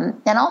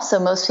 And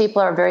also most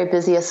people are very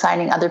busy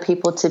assigning other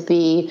people to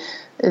be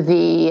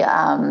the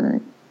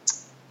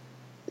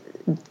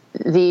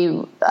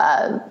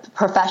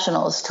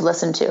professionals to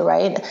listen to,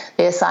 right?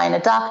 They assign a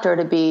doctor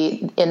to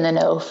be in the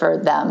know for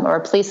them, or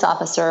a police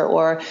officer,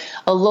 or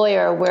a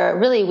lawyer, where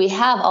really we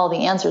have all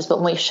the answers, but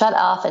when we shut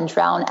off and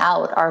drown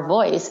out our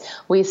voice,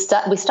 we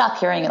stop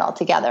hearing it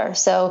altogether.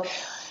 So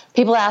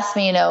people ask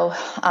me,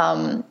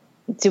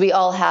 do we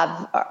all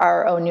have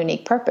our own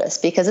unique purpose?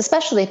 Because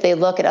especially if they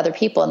look at other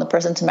people and the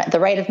person to the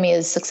right of me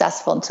is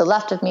successful and to the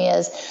left of me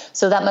is,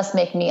 so that must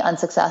make me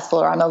unsuccessful,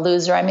 or I'm a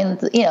loser. I mean,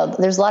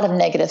 there's a lot of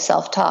negative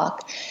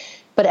self-talk,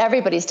 but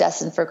everybody's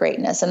destined for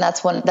greatness. And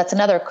that's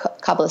another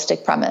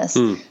Kabbalistic premise,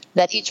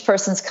 that each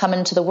person's come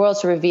into the world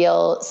to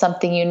reveal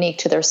something unique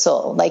to their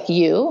soul. Like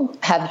you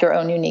have your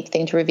own unique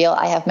thing to reveal.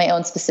 I have my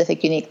own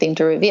specific unique thing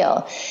to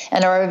reveal.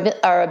 And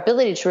our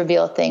ability to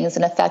reveal things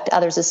and affect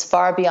others is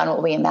far beyond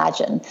what we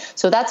imagine.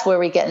 So that's where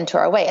we get into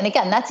our way. And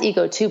again, that's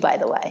ego too, by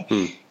the way.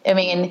 I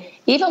mean,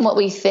 even what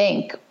we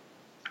think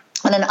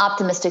on an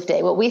optimistic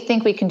day, what we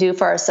think we can do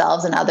for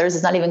ourselves and others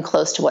is not even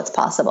close to what's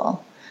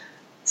possible.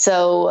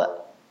 So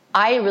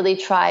I really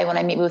try, when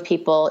I meet with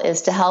people,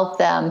 is to help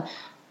them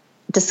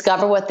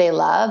discover what they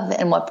love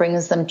and what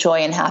brings them joy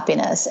and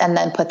happiness, and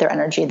then put their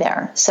energy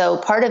there. So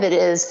part of it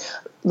is,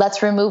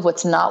 let's remove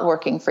what's not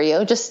working for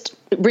you. Just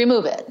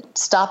remove it.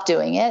 Stop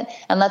doing it.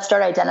 And let's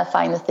start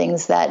identifying the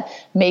things that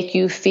make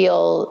you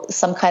feel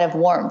some kind of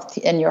warmth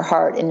in your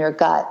heart, in your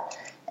gut,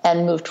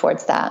 and move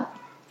towards that.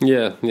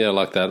 Yeah, I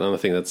like that. And I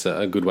think that's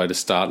a good way to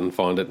start and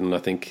find it. And I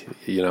think,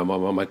 it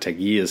might take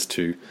years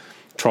to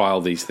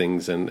trial these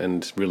things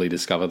and really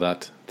discover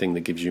that thing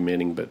that gives you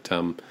meaning. But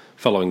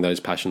following those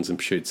passions and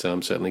pursuits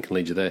certainly can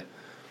lead you there.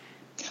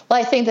 Well,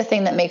 I think the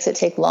thing that makes it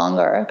take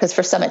longer, because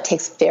for some it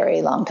takes a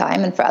very long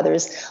time and for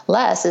others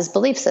less, is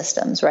belief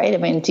systems, right? I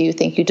mean, do you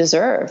think you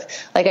deserve?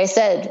 Like I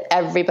said,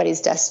 everybody's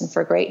destined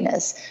for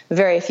greatness.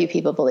 Very few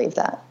people believe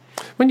that.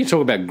 When you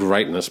talk about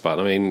greatness, but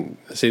I mean,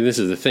 see, this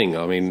is the thing.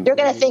 I mean, you're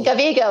going to think of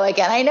ego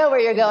again. I know where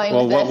you're going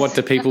with this.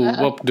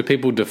 What do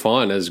people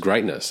define as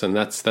greatness? And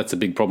that's a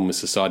big problem with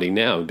society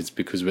now. It's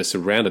because we're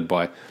surrounded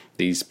by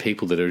these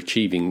people that are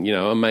achieving,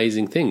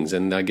 amazing things,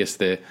 and I guess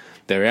they're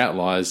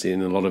outliers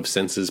in a lot of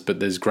senses.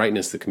 But there's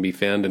greatness that can be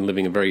found in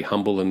living a very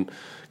humble and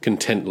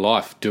content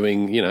life,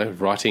 doing,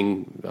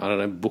 writing,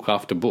 book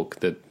after book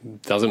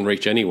that doesn't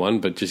reach anyone,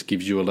 but just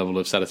gives you a level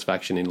of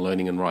satisfaction in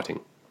learning and writing.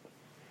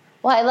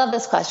 Well, I love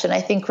this question. I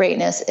think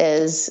greatness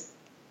is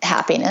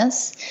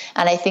happiness.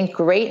 And I think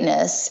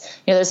greatness,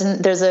 there's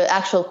an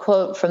actual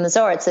quote from the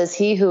Zohar. It says,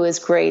 "He who is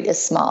great is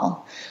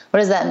small." What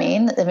does that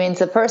mean? It means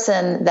the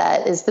person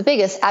that is the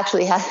biggest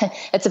actually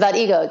it's about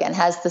ego again,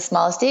 has the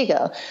smallest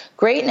ego.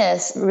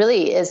 Greatness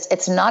really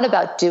it's not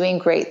about doing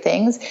great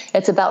things.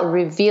 It's about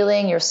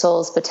revealing your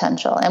soul's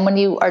potential. And when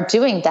you are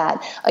doing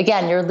that,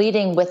 again, you're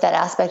leading with that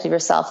aspect of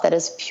yourself that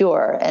is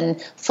pure and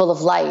full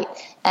of light.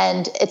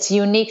 And it's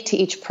unique to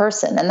each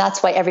person. And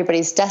that's why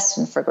everybody's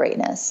destined for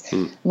greatness.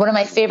 One of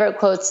my favorite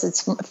quotes,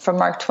 it's from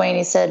Mark Twain.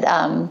 He said,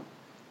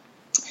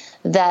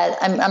 that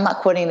I'm not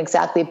quoting it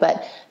exactly,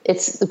 but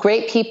it's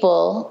great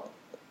people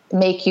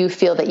make you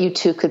feel that you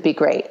too could be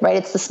great, right?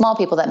 It's the small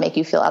people that make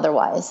you feel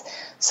otherwise.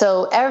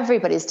 So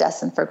everybody's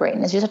destined for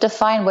greatness. You just have to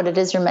find what it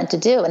is you're meant to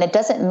do. And it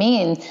doesn't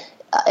mean,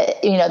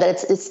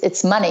 that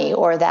it's money,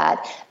 or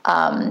that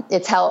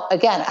it's how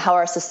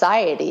our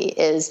society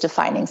is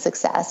defining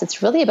success.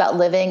 It's really about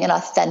living an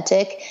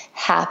authentic,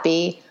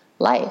 happy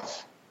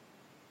life.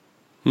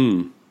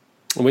 When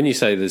you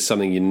say there's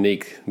something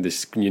unique,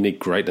 this unique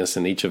greatness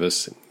in each of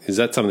us, is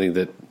that something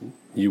that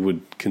you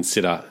would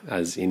consider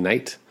as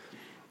innate,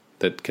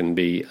 that can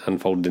be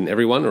unfolded in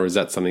everyone, or is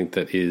that something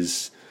that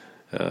is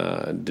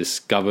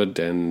discovered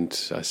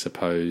and, I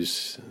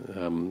suppose,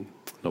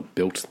 not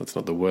built, that's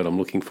not the word I'm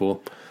looking for,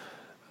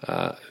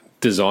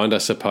 designed, I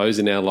suppose,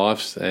 in our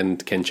lives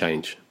and can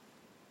change?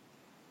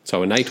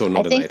 So innate or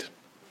not innate?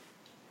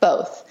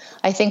 Both.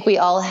 I think we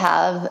all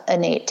have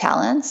innate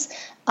talents.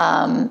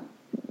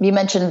 You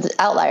mentioned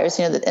outliers,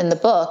 in the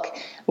book,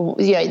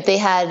 they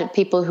had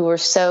people who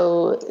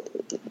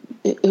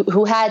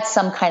had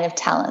some kind of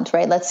talent,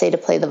 right? Let's say to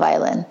play the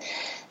violin.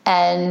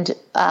 And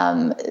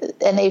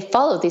they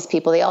followed these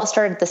people. They all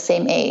started at the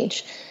same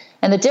age.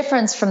 And the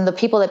difference from the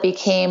people that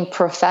became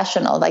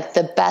professional, like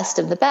the best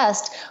of the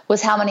best,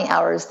 was how many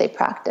hours they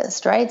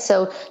practiced, right?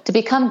 So to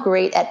become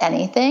great at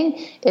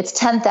anything, it's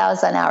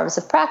 10,000 hours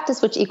of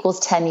practice, which equals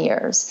 10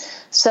 years.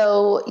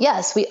 So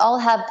yes, we all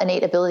have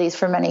innate abilities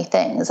for many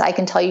things. I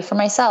can tell you for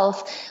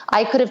myself,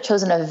 I could have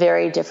chosen a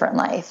very different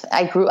life.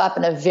 I grew up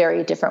in a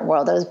very different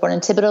world. I was born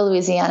in Thibodaux,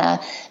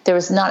 Louisiana. There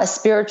was not a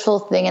spiritual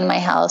thing in my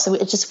house.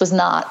 It just was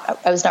not,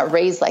 I was not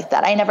raised like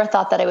that. I never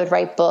thought that I would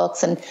write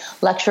books and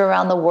lecture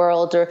around the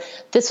world, or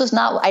this was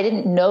not, I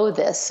didn't know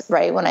this,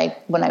 right, when I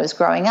was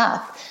growing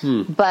up.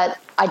 But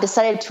I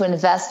decided to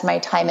invest my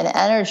time and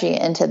energy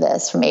into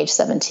this from age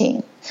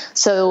 17.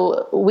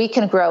 So we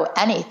can grow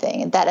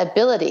anything. That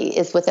ability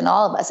is within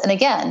all of us. And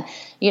again,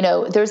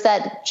 there's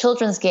that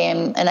children's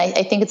game, and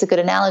I think it's a good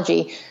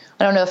analogy.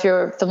 I don't know if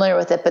you're familiar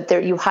with it, but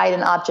you hide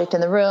an object in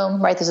the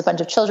room, right? There's a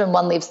bunch of children.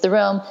 One leaves the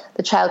room.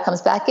 The child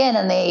comes back in,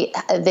 and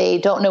they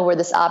don't know where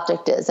this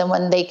object is. And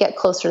when they get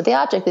closer to the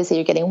object, they say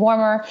you're getting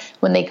warmer.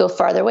 When they go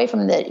farther away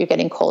from it, you're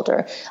getting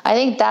colder. I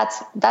think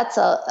that's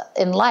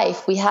in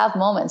life, we have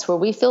moments where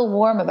we feel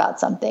warm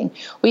about something.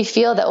 We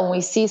feel that when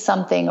we see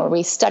something, or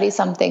we study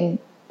something,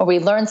 or we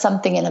learn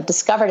something and have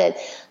discovered it,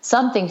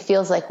 something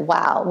feels like,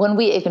 wow. When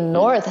we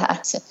ignore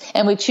that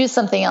and we choose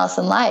something else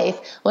in life,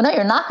 well, no,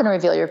 you're not going to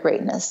reveal your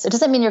greatness. It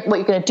doesn't mean what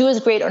you're going to do is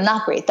great or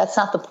not great. That's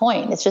not the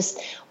point. It's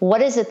just,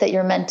 what is it that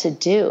you're meant to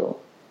do?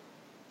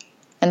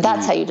 And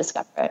that's how you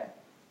discover it.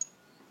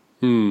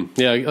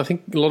 Yeah, I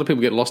think a lot of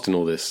people get lost in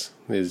all this.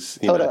 Is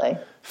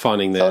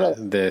finding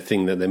their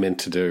thing that they're meant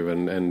to do,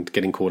 and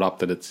getting caught up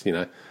that it's,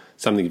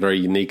 something very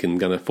unique and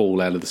going to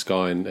fall out of the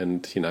sky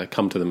and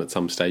come to them at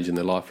some stage in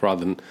their life,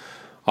 rather than,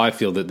 I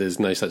feel that there's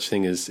no such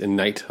thing as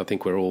innate. I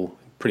think we're all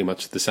pretty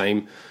much the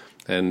same.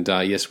 And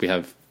yes, we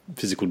have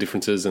physical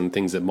differences and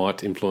things that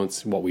might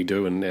influence what we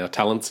do and our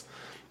talents.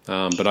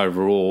 But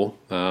overall,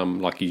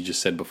 like you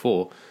just said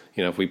before,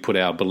 if we put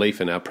our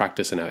belief and our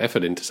practice and our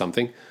effort into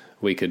something,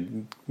 we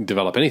could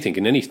develop anything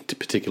in any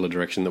particular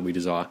direction that we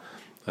desire.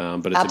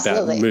 But it's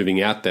Absolutely. About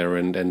moving out there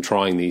and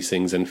trying these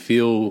things and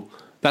feel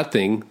that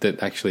thing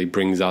that actually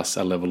brings us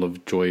a level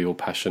of joy or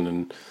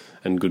passion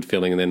and good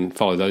feeling, and then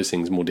follow those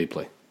things more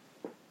deeply.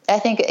 I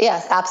think,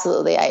 yes,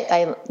 absolutely.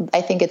 I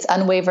think it's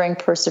unwavering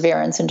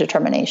perseverance and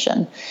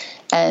determination.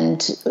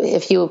 And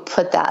if you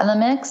put that in the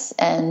mix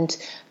and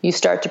you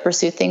start to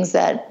pursue things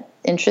that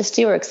interest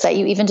you or excite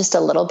you even just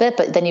a little bit,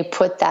 but then you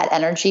put that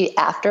energy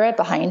after it,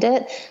 behind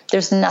it,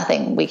 there's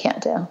nothing we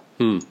can't do.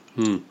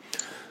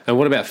 And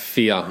what about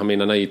fear? I mean,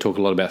 I know you talk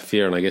a lot about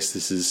fear, and I guess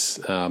this is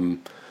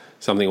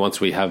something, once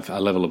we have a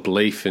level of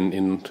belief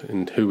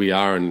in who we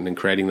are and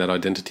creating that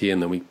identity,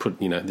 and then we put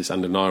this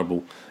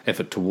undeniable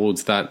effort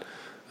towards that,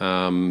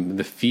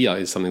 the fear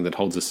is something that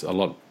holds us a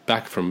lot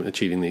back from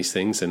achieving these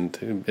things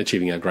and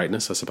achieving our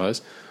greatness, I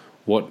suppose.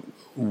 Where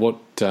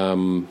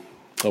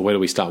do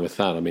we start with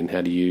that? I mean,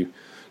 how do you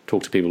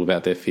talk to people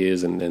about their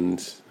fears and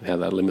how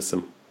that limits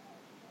them?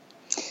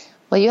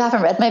 Well, you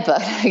haven't read my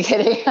book. I'm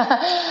kidding.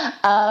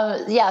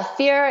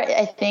 Fear,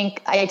 I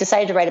think I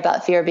decided to write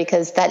about fear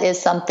because that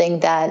is something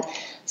that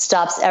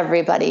stops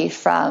everybody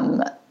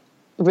from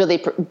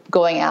really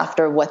going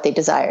after what they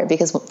desire,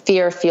 because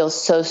fear feels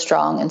so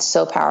strong and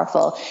so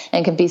powerful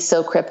and can be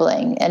so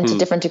crippling, and to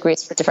different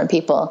degrees for different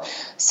people.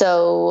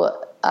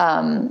 So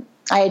I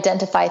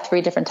identify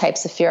 3 different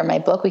types of fear in my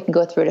book. We can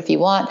go through it if you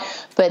want.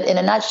 But in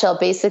a nutshell,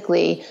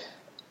 basically,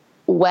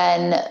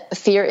 when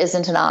fear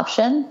isn't an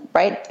option,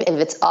 right? If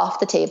it's off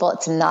the table,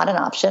 it's not an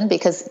option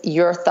because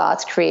your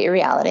thoughts create your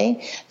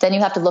reality, then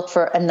you have to look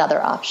for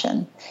another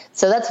option.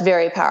 So that's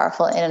very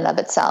powerful in and of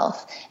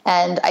itself.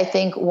 And I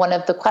think one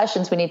of the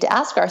questions we need to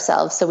ask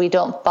ourselves so we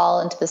don't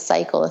fall into the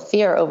cycle of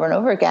fear over and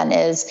over again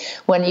is,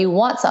 when you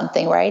want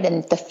something, right,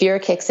 and the fear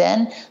kicks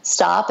in,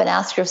 stop and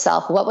ask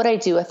yourself, what would I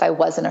do if I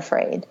wasn't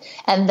afraid?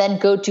 And then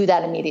go do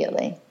that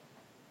immediately.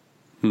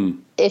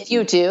 If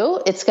you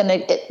do,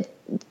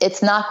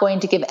 it's not going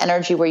to give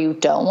energy where you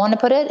don't want to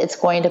put it. It's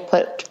going to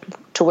put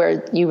to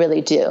where you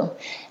really do.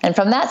 And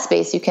from that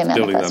space, you can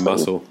manifest. Building that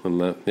muscle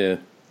and that, yeah.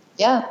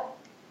 Yeah.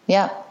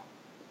 Yeah.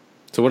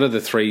 So what are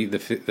the three,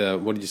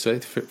 what did you say?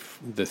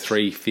 The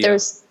three fears?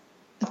 There's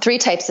 3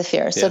 types of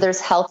fear. So there's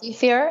healthy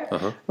fear,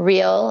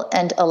 real,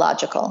 and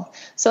illogical.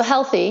 So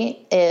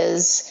healthy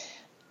is,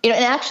 and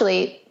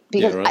actually,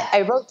 because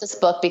I wrote this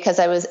book because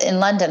I was in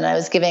London and I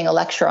was giving a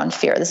lecture on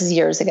fear. This is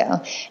years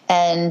ago.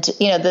 And,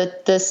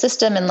 the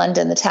system in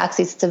London, the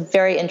taxis, it's a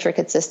very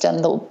intricate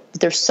system.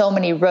 There's so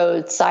many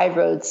roads, side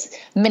roads,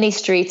 mini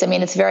streets. I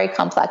mean, it's very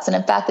complex. And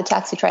in fact, the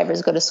taxi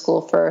drivers go to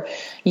school for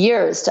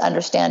years to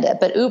understand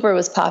it. But Uber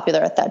was popular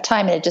at that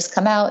time. It had just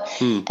come out.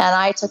 And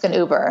I took an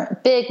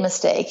Uber. Big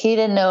mistake. He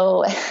didn't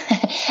know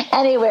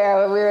anywhere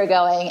where we were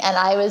going. And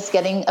I was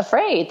getting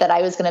afraid that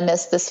I was going to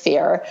miss this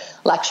fear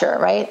lecture,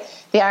 right?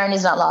 The irony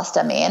is not lost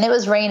on me. And it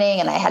was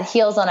raining and I had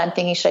heels on. I'm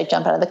thinking, should I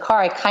jump out of the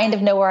car? I kind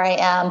of know where I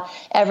am.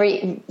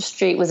 Every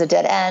street was a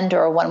dead end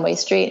or a one-way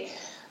street.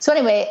 So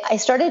anyway, I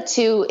started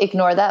to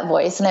ignore that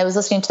voice and I was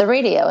listening to the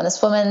radio, and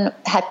this woman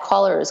had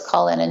callers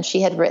call in and she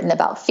had written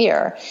about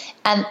fear.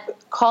 And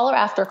caller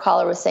after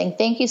caller was saying,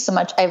 thank you so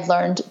much. I've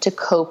learned to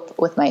cope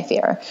with my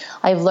fear.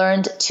 I've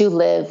learned to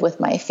live with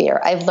my fear.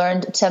 I've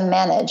learned to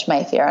manage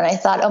my fear. And I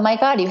thought, oh my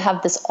God, you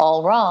have this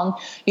all wrong.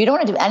 You don't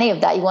want to do any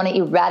of that. You want to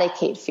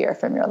eradicate fear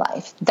from your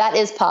life. That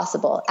is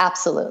possible.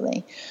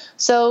 Absolutely.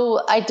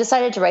 So I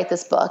decided to write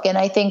this book. And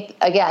I think,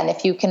 again,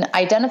 if you can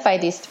identify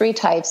these 3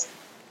 types,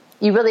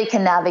 you really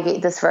can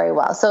navigate this very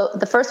well. So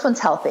the first one's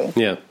healthy.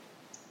 Yeah.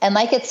 And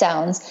like it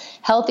sounds,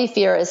 healthy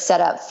fear is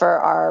set up for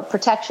our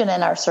protection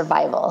and our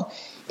survival.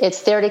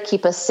 It's there to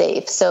keep us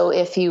safe. So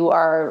if you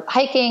are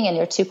hiking and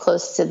you're too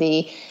close to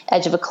the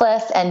edge of a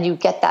cliff and you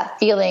get that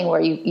feeling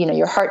where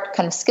your heart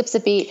kind of skips a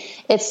beat,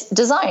 it's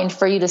designed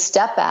for you to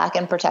step back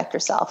and protect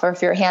yourself. Or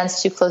if your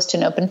hand's too close to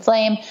an open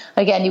flame,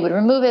 again, you would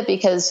remove it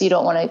because you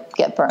don't want to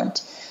get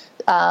burnt.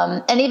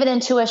 And even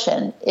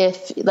intuition,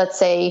 if let's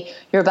say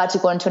you're about to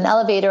go into an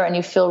elevator and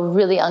you feel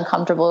really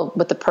uncomfortable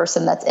with the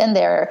person that's in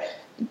there,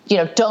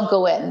 don't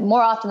go in.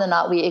 More often than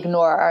not, we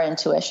ignore our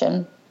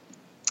intuition.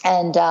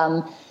 And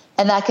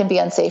that can be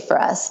unsafe for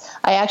us.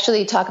 I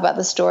actually talk about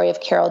the story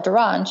of Carol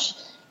Durant.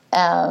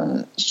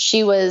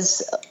 She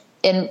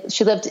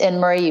lived in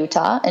Murray,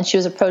 Utah, and she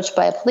was approached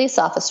by a police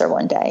officer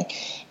one day.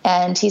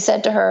 And he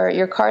said to her,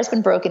 your car's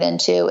been broken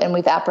into and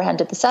we've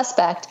apprehended the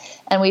suspect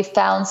and we've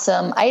found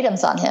some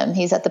items on him.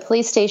 He's at the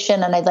police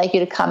station and I'd like you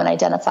to come and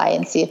identify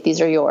and see if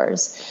these are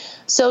yours.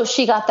 So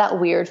she got that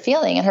weird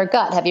feeling in her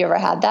gut. Have you ever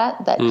had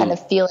that kind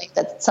of feeling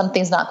that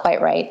something's not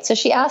quite right? So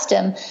she asked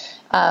him,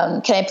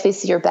 can I please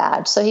see your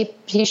badge? So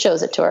he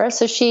shows it to her.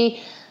 So she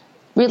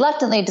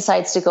reluctantly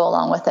decides to go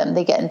along with him.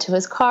 They get into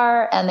his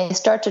car and they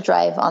start to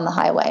drive on the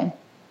highway.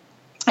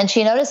 And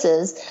she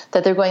notices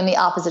that they're going the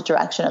opposite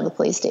direction of the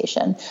police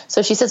station.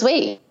 So she says,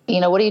 wait,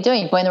 what are you doing?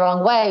 You're going the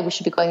wrong way. We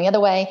should be going the other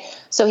way.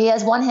 So he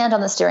has one hand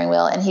on the steering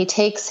wheel and he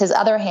takes his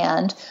other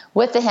hand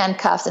with the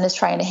handcuffs and is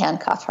trying to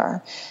handcuff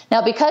her.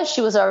 Now, because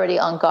she was already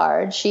on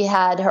guard, she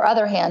had her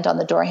other hand on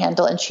the door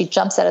handle and she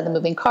jumps out of the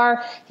moving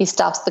car. He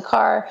stops the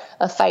car.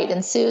 A fight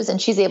ensues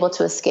and she's able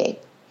to escape.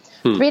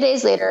 3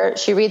 days later,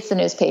 she reads the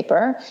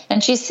newspaper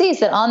and she sees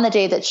that on the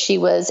day that she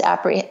was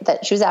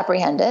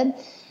apprehended,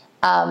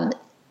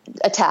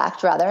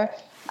 attacked rather,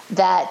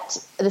 that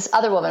this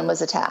other woman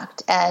was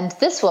attacked. And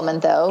this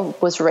woman, though,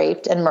 was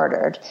raped and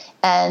murdered.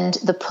 And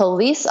the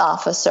police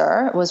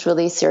officer was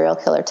really serial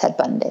killer Ted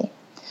Bundy.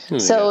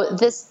 So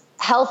this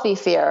healthy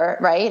fear,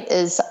 right,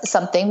 is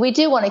something we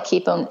do want to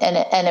keep and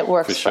it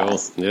works for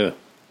us. Yeah.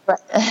 Right.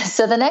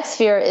 So the next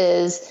fear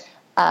is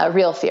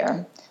real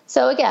fear.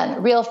 So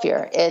again, real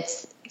fear,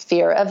 it's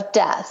fear of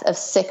death, of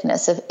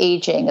sickness, of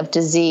aging, of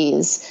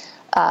disease,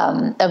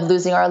 of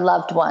losing our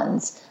loved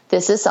ones.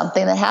 This is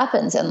something that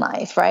happens in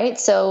life, right?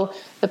 So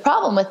the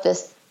problem with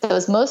this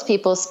is most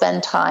people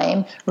spend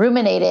time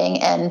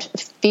ruminating and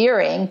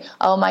fearing,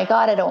 oh my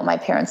God, I don't want my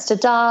parents to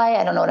die.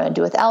 I don't know what I'm going to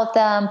do without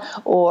them.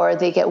 Or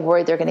they get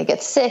worried they're going to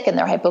get sick and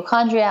they're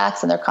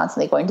hypochondriacs and they're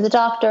constantly going to the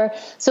doctor.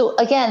 So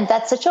again,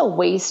 that's such a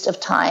waste of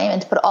time,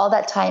 and to put all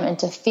that time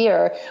into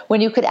fear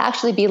when you could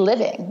actually be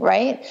living,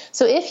 right?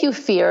 So if you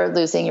fear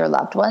losing your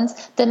loved ones,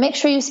 then make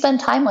sure you spend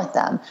time with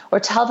them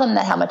or tell them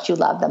that how much you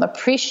love them,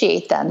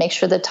 appreciate them, make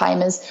sure the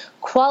time is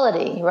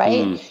quality,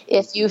 right?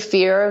 If you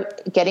fear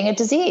getting a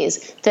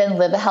disease, then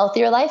live a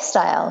healthier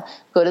lifestyle.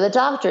 Go to the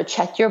doctor,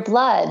 check your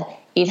blood,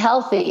 eat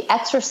healthy,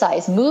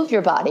 exercise, move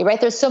your body,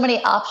 right? There's so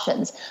many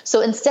options.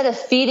 So instead of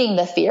feeding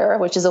the fear,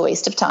 which is a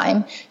waste of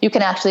time, you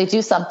can actually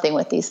do something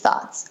with these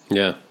thoughts.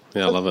 Yeah,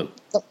 I love it.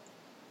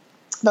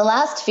 The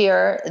last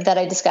fear that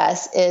I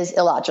discuss is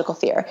illogical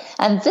fear.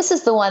 And this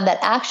is the one that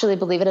actually,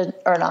 believe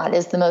it or not,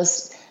 is the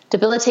most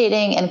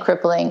debilitating and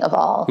crippling of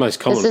all.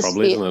 Most common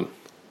probably, isn't it?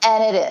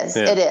 And it is.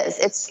 Yeah. It is.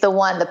 It's the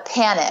one, the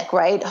panic,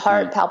 right?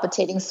 Heart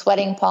palpitating,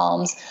 sweating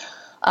palms.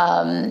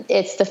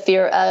 It's the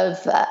fear of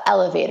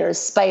elevators,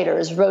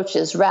 spiders,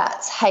 roaches,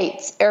 rats,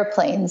 heights,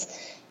 airplanes,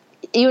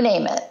 you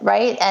name it,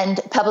 right? And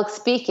public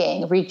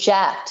speaking,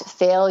 reject,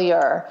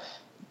 failure,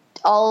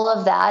 all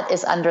of that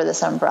is under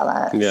this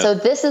umbrella. Yeah. So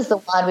this is the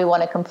one we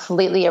want to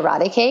completely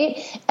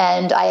eradicate.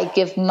 And I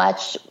give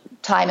much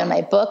time in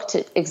my book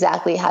to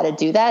exactly how to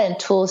do that, and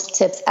tools,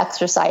 tips,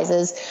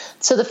 exercises.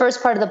 So the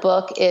first part of the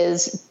book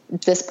is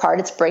this part.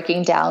 It's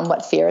breaking down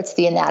what fear. It's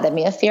the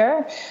anatomy of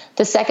fear.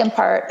 The second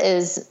part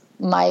is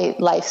my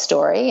life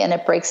story, and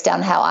it breaks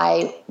down how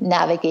I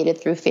navigated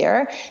through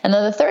fear. And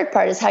then the third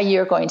part is how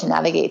you're going to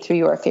navigate through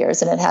your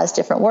fears. And it has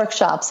different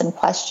workshops and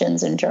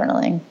questions and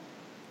journaling.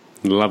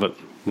 Love it.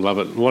 Love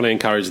it. I want to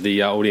encourage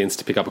the audience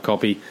to pick up a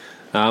copy.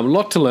 A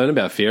lot to learn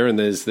about fear, and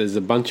there's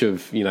a bunch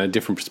of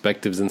different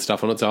perspectives and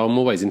stuff on it. So I'm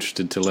always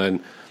interested to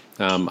learn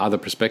other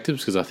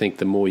perspectives, because I think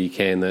the more you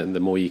can, the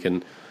more you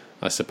can,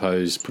 I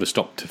suppose, put a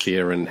stop to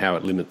fear and how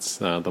it limits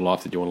the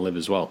life that you want to live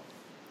as well.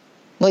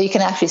 Well, you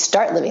can actually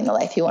start living the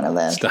life you want to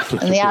live.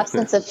 In the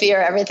absence of fear,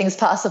 everything's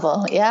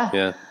possible. Yeah.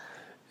 Yeah.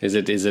 Is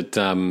it?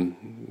 I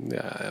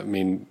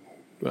mean,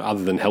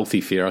 other than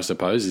healthy fear, I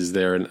suppose, is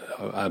there an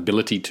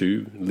ability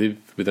to live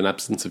with an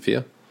absence of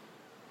fear?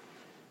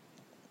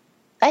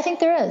 I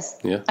think there is.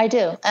 Yeah. I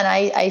do. And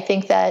I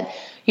think that,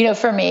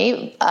 for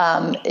me,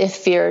 if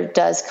fear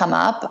does come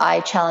up,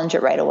 I challenge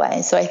it right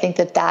away. So I think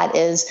that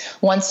is,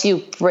 once you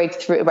break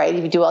through, right,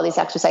 you do all these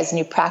exercises and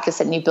you practice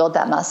it and you build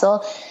that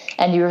muscle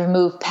and you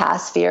remove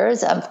past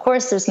fears, of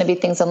course, there's going to be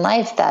things in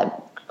life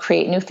that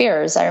create new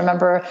fears. I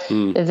remember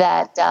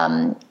that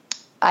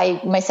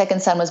my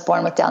second son was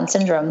born with Down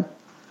syndrome.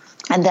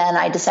 And then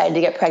I decided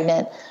to get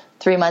pregnant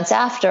 3 months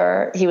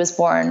after he was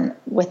born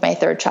with my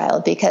third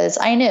child, because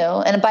I knew,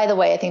 and by the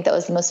way, I think that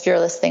was the most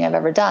fearless thing I've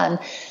ever done,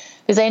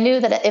 because I knew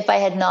that if I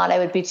had not, I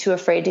would be too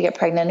afraid to get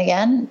pregnant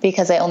again,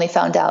 because I only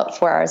found out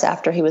 4 hours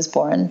after he was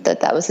born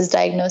that was his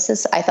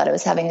diagnosis. I thought I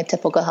was having a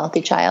typical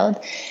healthy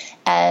child.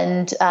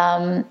 And,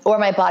 or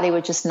my body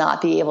would just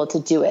not be able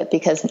to do it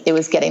because it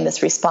was getting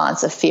this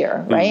response of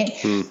fear. Right.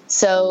 Mm-hmm.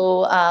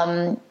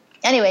 So,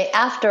 anyway,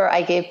 after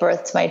I gave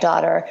birth to my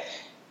daughter,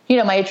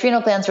 my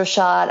adrenal glands were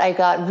shot. I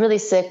got really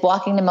sick,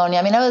 walking pneumonia.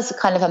 I mean, I was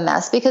kind of a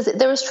mess because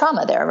there was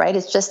trauma there, right?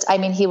 It's just,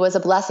 he was a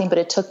blessing, but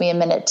it took me a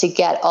minute to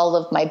get all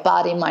of my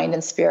body, mind,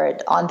 and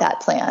spirit on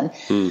that plan.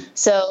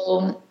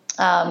 So,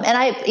 and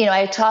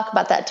I talk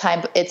about that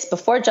time. It's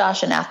before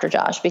Josh and after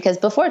Josh, because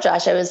before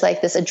Josh, I was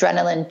like this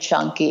adrenaline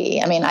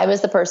junkie. I mean, I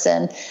was the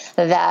person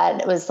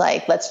that was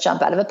like, let's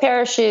jump out of a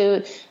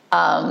parachute.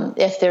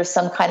 If there's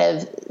some kind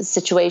of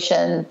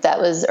situation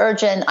that was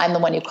urgent, I'm the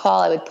one you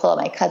call. I would pull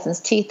my cousin's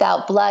teeth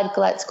out, blood,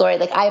 guts, glory.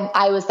 Like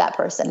I was that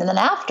person. And then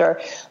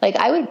after,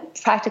 I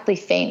would practically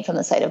faint from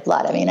the sight of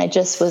blood. I mean, I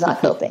just was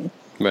not coping.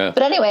 Yeah.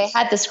 But anyway, I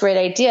had this great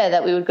idea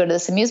that we would go to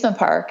this amusement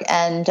park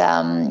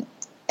and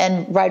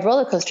ride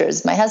roller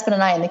coasters, my husband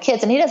and I and the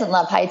kids. And he doesn't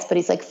love heights, but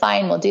he's like,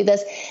 fine, we'll do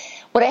this.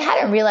 What I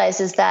hadn't realized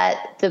is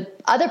that the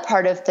other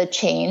part of the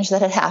change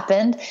that had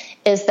happened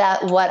is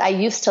that what I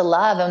used to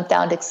love and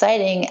found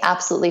exciting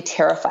absolutely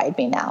terrified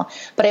me now.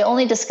 But I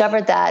only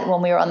discovered that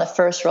when we were on the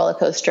first roller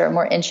coaster and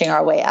we're inching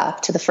our way up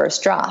to the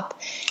first drop.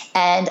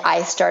 And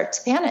I start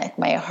to panic.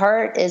 My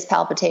heart is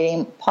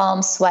palpitating,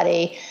 palms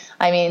sweaty.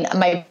 I mean,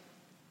 my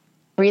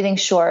breathing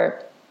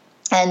short.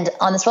 And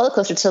on this roller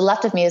coaster to the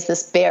left of me is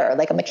this bear,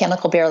 like a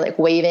mechanical bear, like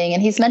waving.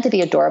 And he's meant to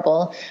be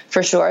adorable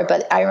for sure.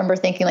 But I remember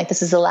thinking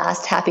this is the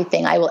last happy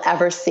thing I will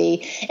ever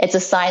see. It's a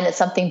sign that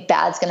something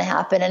bad's going to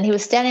happen. And he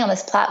was standing on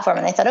this platform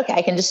and I thought, okay,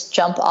 I can just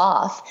jump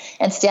off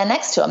and stand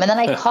next to him. And then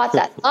I caught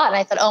that thought and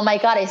I thought, oh my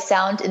God, I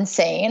sound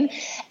insane.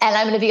 And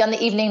I'm going to be on the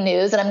evening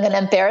news and I'm going to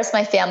embarrass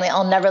my family.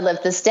 I'll never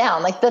live this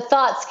down. The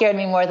thought scared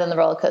me more than the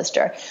roller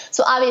coaster.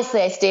 So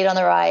obviously I stayed on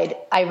the ride.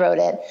 I rode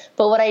it.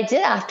 But what I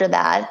did after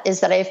that is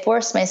that I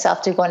forced myself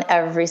to go on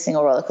every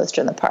single roller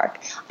coaster in the park.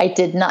 I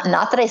did not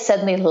that I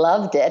suddenly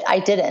loved it. I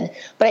didn't.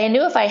 But I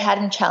knew if I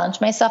hadn't challenged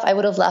myself, I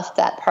would have left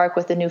that park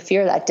with a new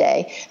fear that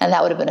day. And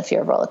that would have been a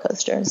fear of roller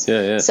coasters.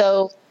 Yeah.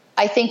 So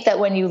I think that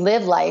when you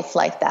live life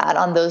like that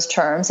on those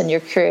terms and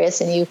you're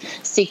curious and you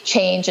seek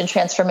change and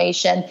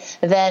transformation,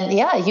 then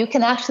you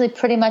can actually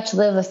pretty much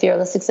live a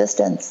fearless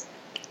existence.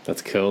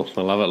 That's cool.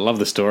 I love it. I love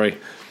the story.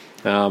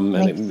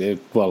 And it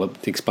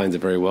explains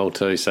it very well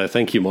too. So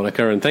thank you,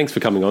 Monica, and thanks for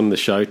coming on the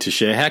show to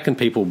share. How can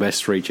people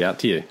best reach out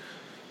to you?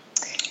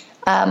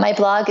 My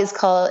blog is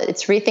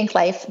it's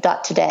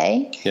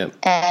rethinklife.today. Yep.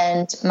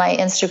 And my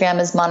Instagram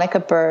is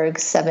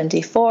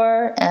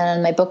MonicaBerg74,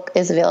 and my book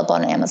is available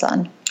on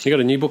Amazon. You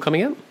got a new book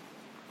coming out?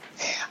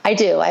 I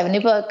do. I have a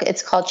new book.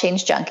 It's called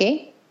Change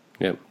Junkie.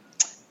 Yep.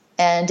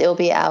 And it will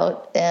be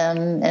out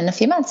in a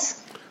few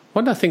months.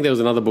 Why did I think there was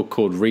another book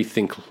called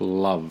Rethink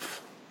Love?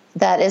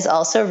 That is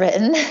also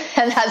written,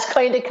 and that's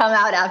going to come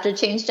out after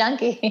Change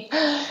Junkie.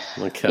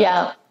 Okay.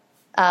 Yeah.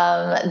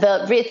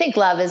 The Rethink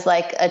Love is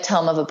like a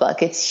tome of a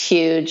book. It's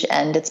huge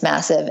and it's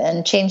massive.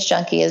 And Change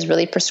Junkie is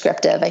really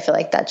prescriptive. I feel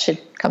like that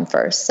should come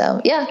first.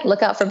 So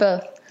look out for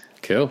both.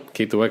 Cool.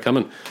 Keep the work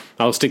coming.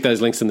 I'll stick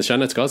those links in the show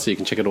notes, guys, so you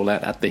can check it all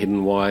out at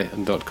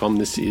thehiddenwhy.com.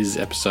 This is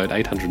episode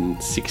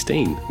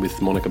 816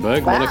 with Monica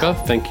Berg. Wow. Monica,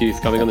 thank you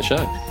for coming on the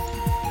show.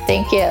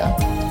 Thank you.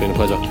 It's been a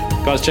pleasure.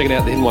 Guys, check it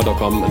out,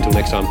 thehiddenwhy.com. Until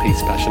next time,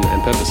 peace, passion,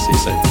 and purpose. See you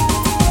soon.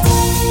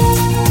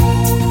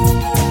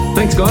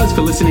 Thanks, guys, for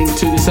listening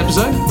to this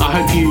episode.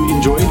 I hope you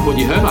enjoyed what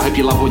you heard. I hope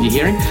you love what you're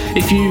hearing.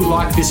 If you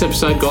like this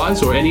episode,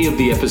 guys, or any of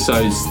the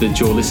episodes that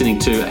you're listening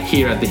to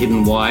here at The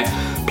Hidden Why,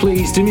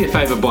 please do me a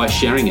favor by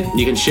sharing it.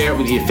 You can share it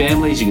with your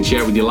families, you can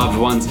share it with your loved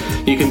ones.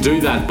 You can do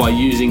that by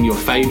using your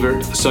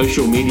favorite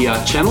social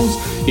media channels,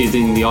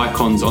 using the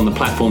icons on the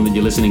platform that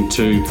you're listening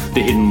to The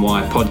Hidden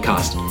Why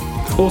podcast.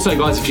 Also,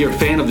 guys, if you're a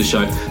fan of the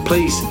show,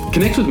 please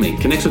connect with me.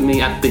 Connect with me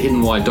at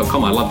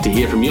thehiddenwhy.com. I love to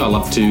hear from you. I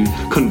love to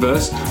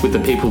converse with the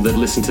people that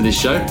listen to this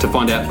show to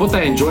find out what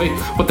they enjoy,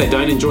 what they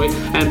don't enjoy,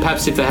 and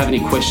perhaps if they have any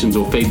questions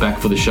or feedback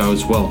for the show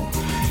as well.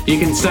 You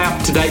can stay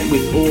up to date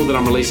with all that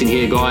I'm releasing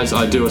here, guys.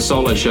 I do a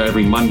solo show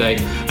every Monday,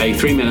 a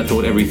 3-minute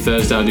thought every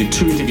Thursday. I do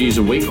 2 interviews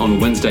a week on a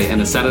Wednesday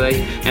and a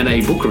Saturday, and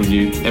a book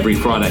review every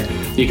Friday.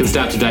 You can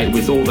stay up to date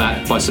with all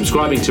that by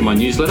subscribing to my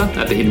newsletter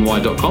at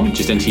thehiddenwhy.com.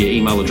 Just enter your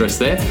email address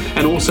there,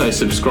 and also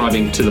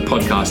subscribing to the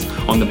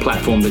podcast on the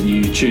platform that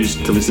you choose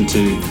to listen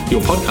to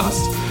your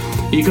podcasts.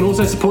 You can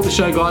also support the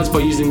show, guys,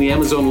 by using the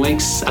Amazon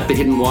links at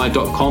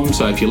thehiddenwhy.com.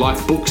 So if you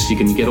like books, you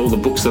can get all the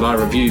books that I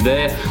review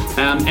there,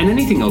 and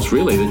anything else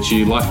really that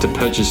you like to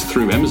purchase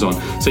through Amazon.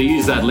 So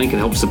use that link and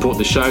help support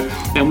the show.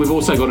 And we've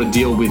also got a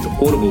deal with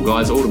Audible,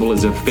 guys. Audible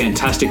is a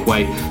fantastic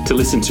way to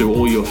listen to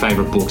all your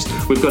favorite books.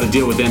 We've got a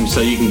deal with them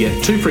so you can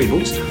get 2 free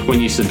books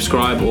when you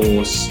subscribe,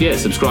 or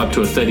subscribe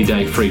to a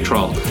 30-day free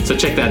trial. So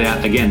check that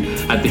out again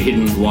at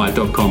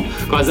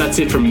thehiddenwhy.com. Guys, that's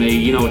it from me.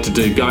 You know what to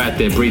do. Go out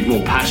there, breathe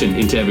more passion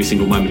into every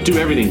single moment.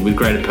 Do everything with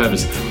greater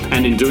purpose,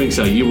 and in doing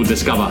so you will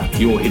discover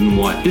your hidden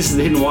why. This is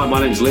The Hidden Why. My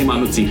name is Lee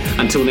Marnuzzi.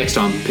 Until next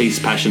time, peace,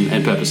 passion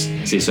and purpose.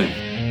 See you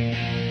soon.